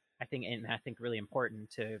to, I think really important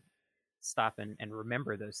to stop and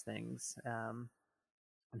remember those things, and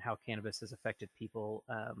how cannabis has affected people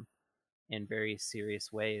in very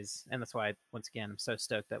serious ways. And that's why, once again, I'm so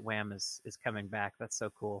stoked that WAMM is coming back. That's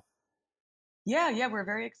so cool. Yeah, we're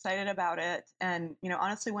very excited about it. And,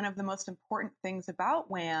 honestly, one of the most important things about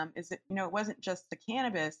WAMM is that, it wasn't just the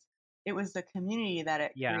cannabis, it was the community that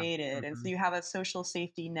it Yeah. created. And so Hmm. you have a social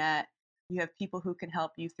safety net, you have people who can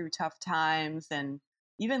help you through tough times, and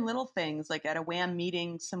even little things like at a WAMM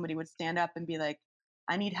meeting, somebody would stand up and be like,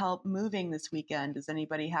 I need help moving this weekend. Does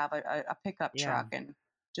anybody have a pickup Yeah. truck? And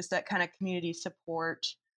just that kind of community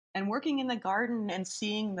support. And working in the garden and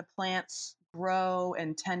seeing the plants grow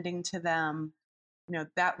and tending to them,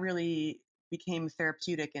 that really became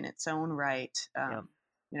therapeutic in its own right. Yep.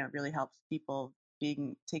 It really helps people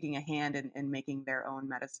taking a hand in making their own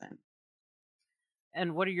medicine.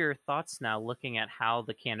 And what are your thoughts now, looking at how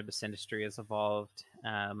the cannabis industry has evolved?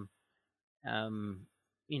 Um,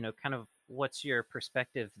 kind of what's your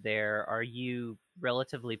perspective there? Are you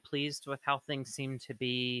relatively pleased with how things seem to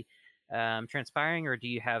be transpiring, or do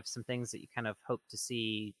you have some things that you kind of hope to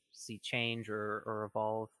see change or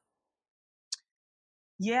evolve?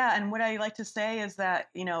 Yeah, and what I like to say is that,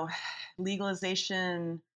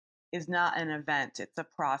 legalization is not an event, it's a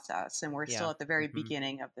process, and we're still Yeah. at the very Hmm.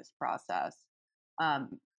 beginning of this process.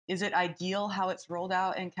 Um, is it ideal how it's rolled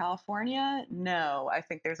out in California? No. I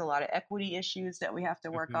think there's a lot of equity issues that we have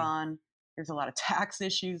to work Hmm. on. There's a lot of tax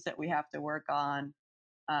issues that we have to work on.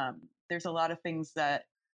 There's a lot of things that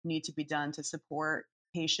need to be done to support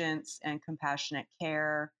patients and compassionate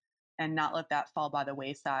care and not let that fall by the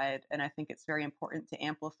wayside. And I think it's very important to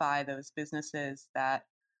amplify those businesses that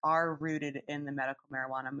are rooted in the medical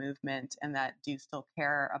marijuana movement and that do still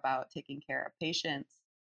care about taking care of patients.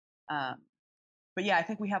 But yeah, I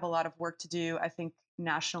think we have a lot of work to do. I think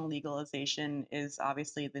national legalization is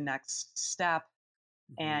obviously the next step,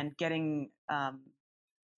 and getting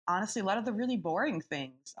honestly a lot of the really boring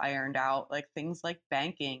things ironed out, like things like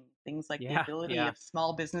banking, things like the Yeah, ability yeah, of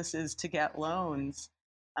small businesses to get loans.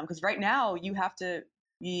 Because right now you have to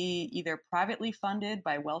be either privately funded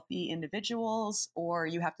by wealthy individuals or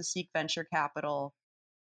you have to seek venture capital.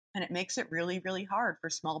 And it makes it really, really hard for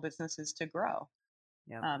small businesses to grow.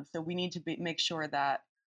 yeah. So we need to make sure that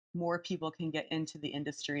more people can get into the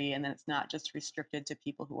industry and that it's not just restricted to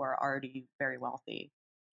people who are already very wealthy.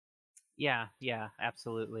 Yeah, yeah,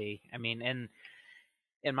 absolutely. I mean, and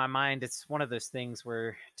in my mind, it's one of those things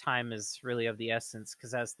where time is really of the essence,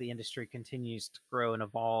 because as the industry continues to grow and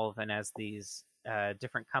evolve, and as these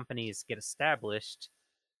different companies get established,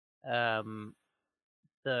 um,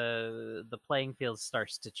 the playing field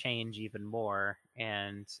starts to change even more,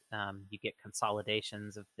 and you get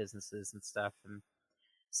consolidations of businesses and stuff. And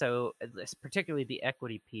so, particularly the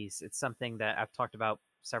equity piece, it's something that I've talked about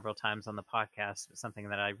several times on the podcast, but something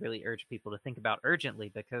that I really urge people to think about urgently,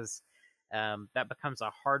 because that becomes a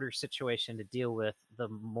harder situation to deal with the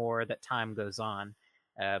more that time goes on,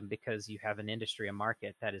 because you have an industry, a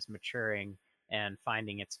market that is maturing and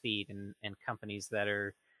finding its feet, and companies that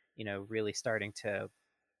are, really starting to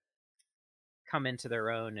come into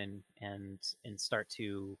their own and start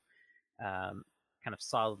to kind of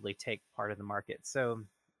solidly take part of the market. So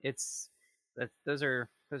it's those are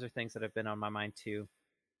things that have been on my mind too.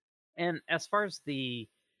 And as far as the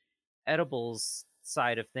edibles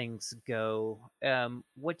side of things go,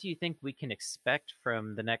 what do you think we can expect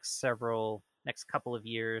from the next couple of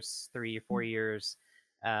years, 3 or 4 years,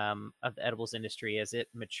 of the edibles industry as it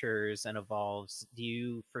matures and evolves? Do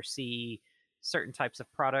you foresee certain types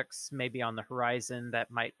of products maybe on the horizon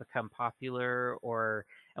that might become popular, or,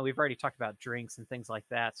 and we've already talked about drinks and things like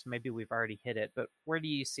that, so maybe we've already hit it, but where do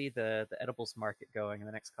you see the edibles market going in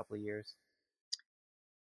the next couple of years?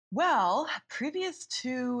 Well, previous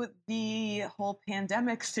to the whole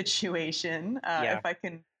pandemic situation, if Yeah. I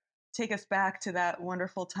can take us back to that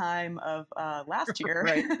wonderful time of last year.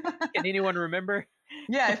 Right. Can anyone remember?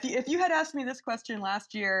 Yeah, if you had asked me this question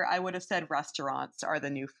last year, I would have said restaurants are the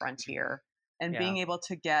new frontier. And Yeah. being able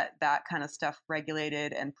to get that kind of stuff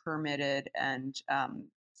regulated and permitted and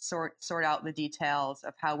sort out the details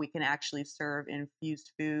of how we can actually serve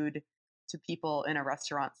infused food to people in a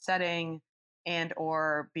restaurant setting, and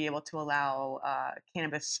or be able to allow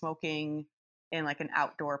cannabis smoking in like an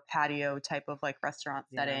outdoor patio type of like restaurant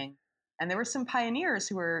Yeah. setting. And there were some pioneers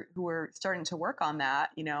who were starting to work on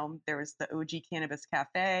that. You know, there was the OG Cannabis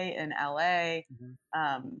Cafe in LA. Mhm.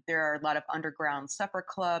 There are a lot of underground supper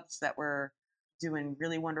clubs that were doing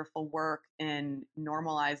really wonderful work in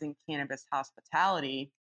normalizing cannabis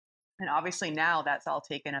hospitality. And obviously now that's all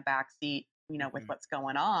taken a back seat, with Mhm. what's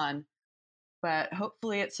going on. But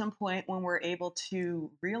hopefully at some point when we're able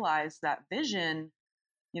to realize that vision,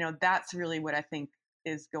 that's really what I think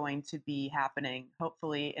is going to be happening.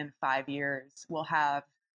 Hopefully in 5 years, we'll have,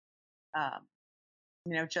 um,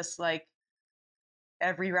 just like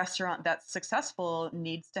every restaurant that's successful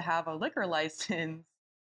needs to have a liquor license.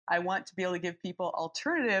 I want to be able to give people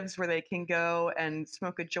alternatives where they can go and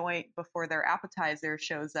smoke a joint before their appetizer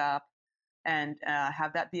shows up, and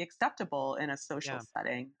have that be acceptable in a social Yeah.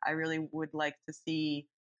 setting. I really would like to see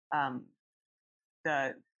um,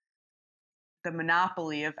 the the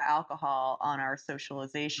monopoly of alcohol on our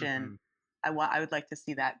socialization. Mhm. I would like to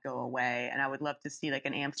see that go away, and I would love to see like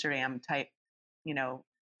an Amsterdam type, you know,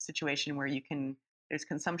 situation where there's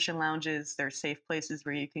consumption lounges, there's safe places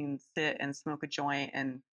where you can sit and smoke a joint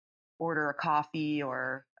and order a coffee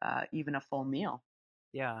or even a full meal.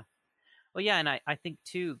 Yeah. Well, yeah, and I think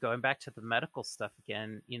too, going back to the medical stuff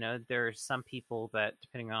again, there are some people that,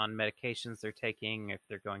 depending on medications they're taking, if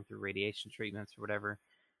they're going through radiation treatments or whatever,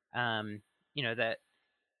 um, that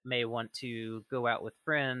may want to go out with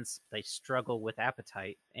friends. They struggle with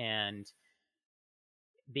appetite, and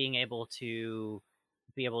being able to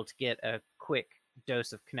get a quick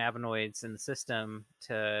dose of cannabinoids in the system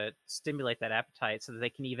to stimulate that appetite so that they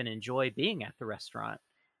can even enjoy being at the restaurant.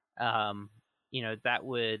 um, that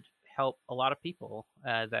would help a lot of people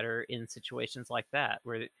that are in situations like that,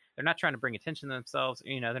 where they're not trying to bring attention to themselves.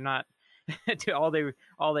 They're not all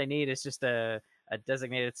they need is just a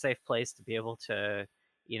designated safe place to be able to,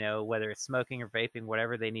 whether it's smoking or vaping,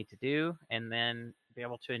 whatever they need to do, and then be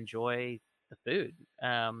able to enjoy the food.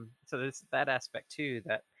 So there's that aspect too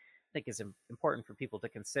that I think is important for people to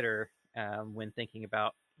consider when thinking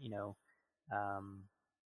about, um,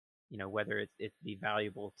 whether it'd be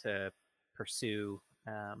valuable to pursue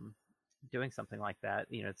doing something like that.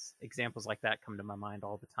 It's examples like that come to my mind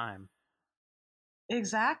all the time.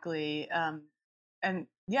 Exactly. And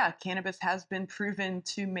yeah, cannabis has been proven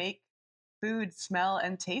to make food smell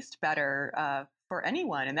and taste better for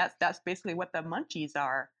anyone, and that's basically what the munchies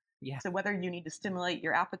are. Yeah. So whether you need to stimulate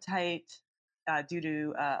your appetite due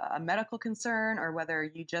to a medical concern, or whether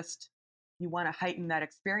you want to heighten that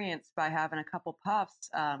experience by having a couple puffs,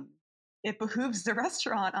 it behooves the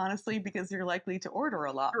restaurant, honestly, because you're likely to order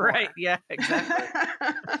a lot more. Right. Yeah. Exactly.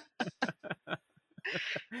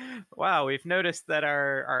 Wow, we've noticed that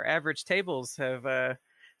our average tables have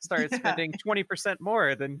started spending 20%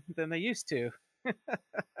 more than they used to.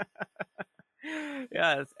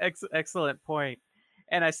 Yeah, excellent point.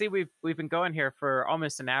 And I see we've been going here for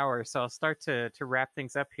almost an hour, so I'll start to wrap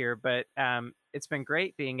things up here. But it's been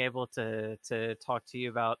great being able to talk to you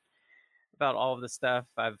about all of the stuff.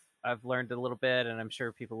 I've learned a little bit, and I'm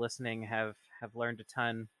sure people listening have learned a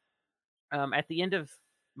ton. At the end of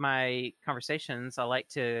my conversations, I like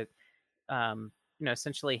to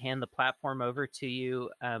essentially hand the platform over to you.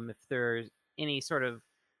 If there's any sort of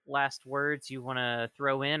last words you want to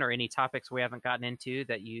throw in, or any topics we haven't gotten into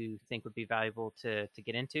that you think would be valuable to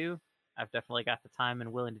get into, I've definitely got the time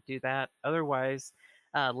and willing to do that. Otherwise,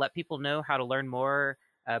 let people know how to learn more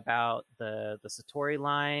about the Satori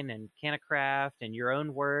line and CannaCraft and your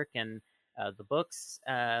own work and the books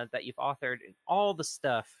that you've authored, and all the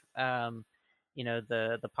stuff.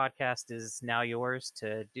 The podcast is now yours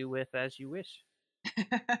to do with as you wish.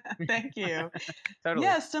 Thank you. Totally.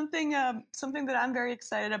 Yeah, something that I'm very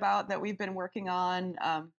excited about that we've been working on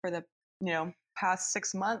for the past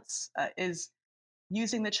 6 months is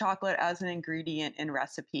using the chocolate as an ingredient in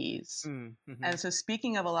recipes. Mm-hmm. And so,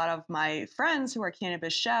 speaking of a lot of my friends who are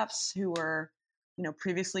cannabis chefs who were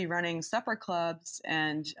previously running supper clubs,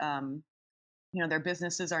 and their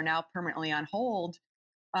businesses are now permanently on hold,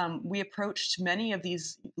 we approached many of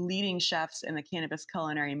these leading chefs in the cannabis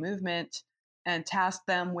culinary movement and tasked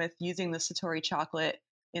them with using the Satori chocolate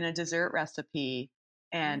in a dessert recipe.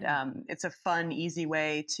 And it's a fun, easy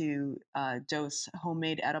way to dose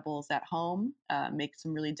homemade edibles at home, make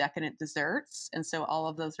some really decadent desserts. And so all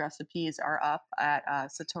of those recipes are up at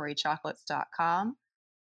satorichocolates.com.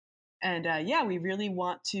 And we really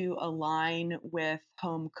want to align with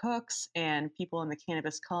home cooks and people in the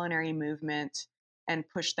cannabis culinary movement and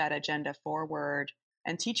push that agenda forward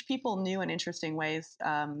and teach people new and interesting ways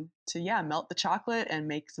to melt the chocolate and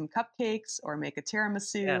make some cupcakes, or make a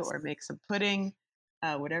tiramisu, Yes. or make some pudding,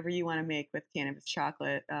 whatever you want to make with cannabis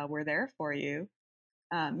chocolate. We're there for you.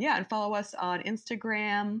 And follow us on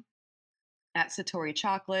Instagram at Satori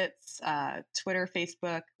Chocolates, Twitter,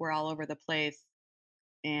 Facebook. We're all over the place.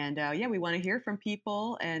 And we want to hear from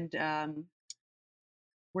people, and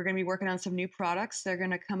we're going to be working on some new products. They're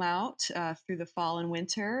going to come out through the fall and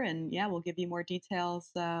winter, and we'll give you more details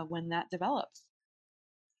when that develops.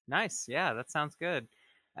 Nice. Yeah, that sounds good.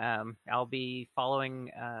 I'll be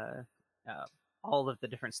following all of the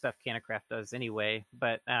different stuff CannaCraft does anyway,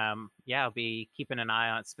 but I'll be keeping an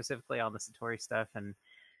eye on specifically on the Satori stuff, and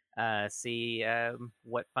see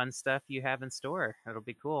what fun stuff you have in store. It'll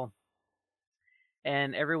be cool.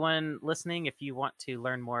 And everyone listening, if you want to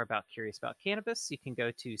learn more about Curious About Cannabis, you can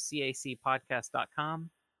go to cacpodcast.com.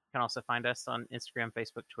 You can also find us on Instagram,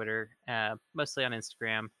 Facebook, Twitter, mostly on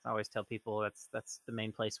Instagram. I always tell people that's the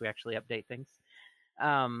main place we actually update things.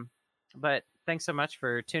 But thanks so much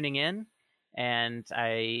for tuning in. And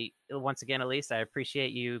once again, Elise, I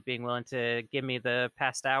appreciate you being willing to give me the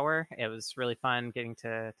past hour. It was really fun getting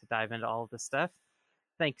to dive into all of this stuff.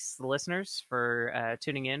 Thanks, the listeners, for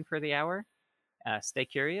tuning in for the hour. Stay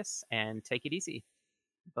curious and take it easy.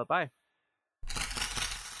 Bye-bye.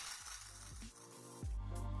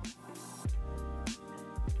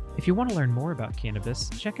 If you want to learn more about cannabis,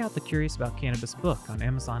 check out the Curious About Cannabis book on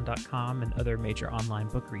Amazon.com and other major online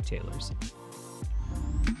book retailers.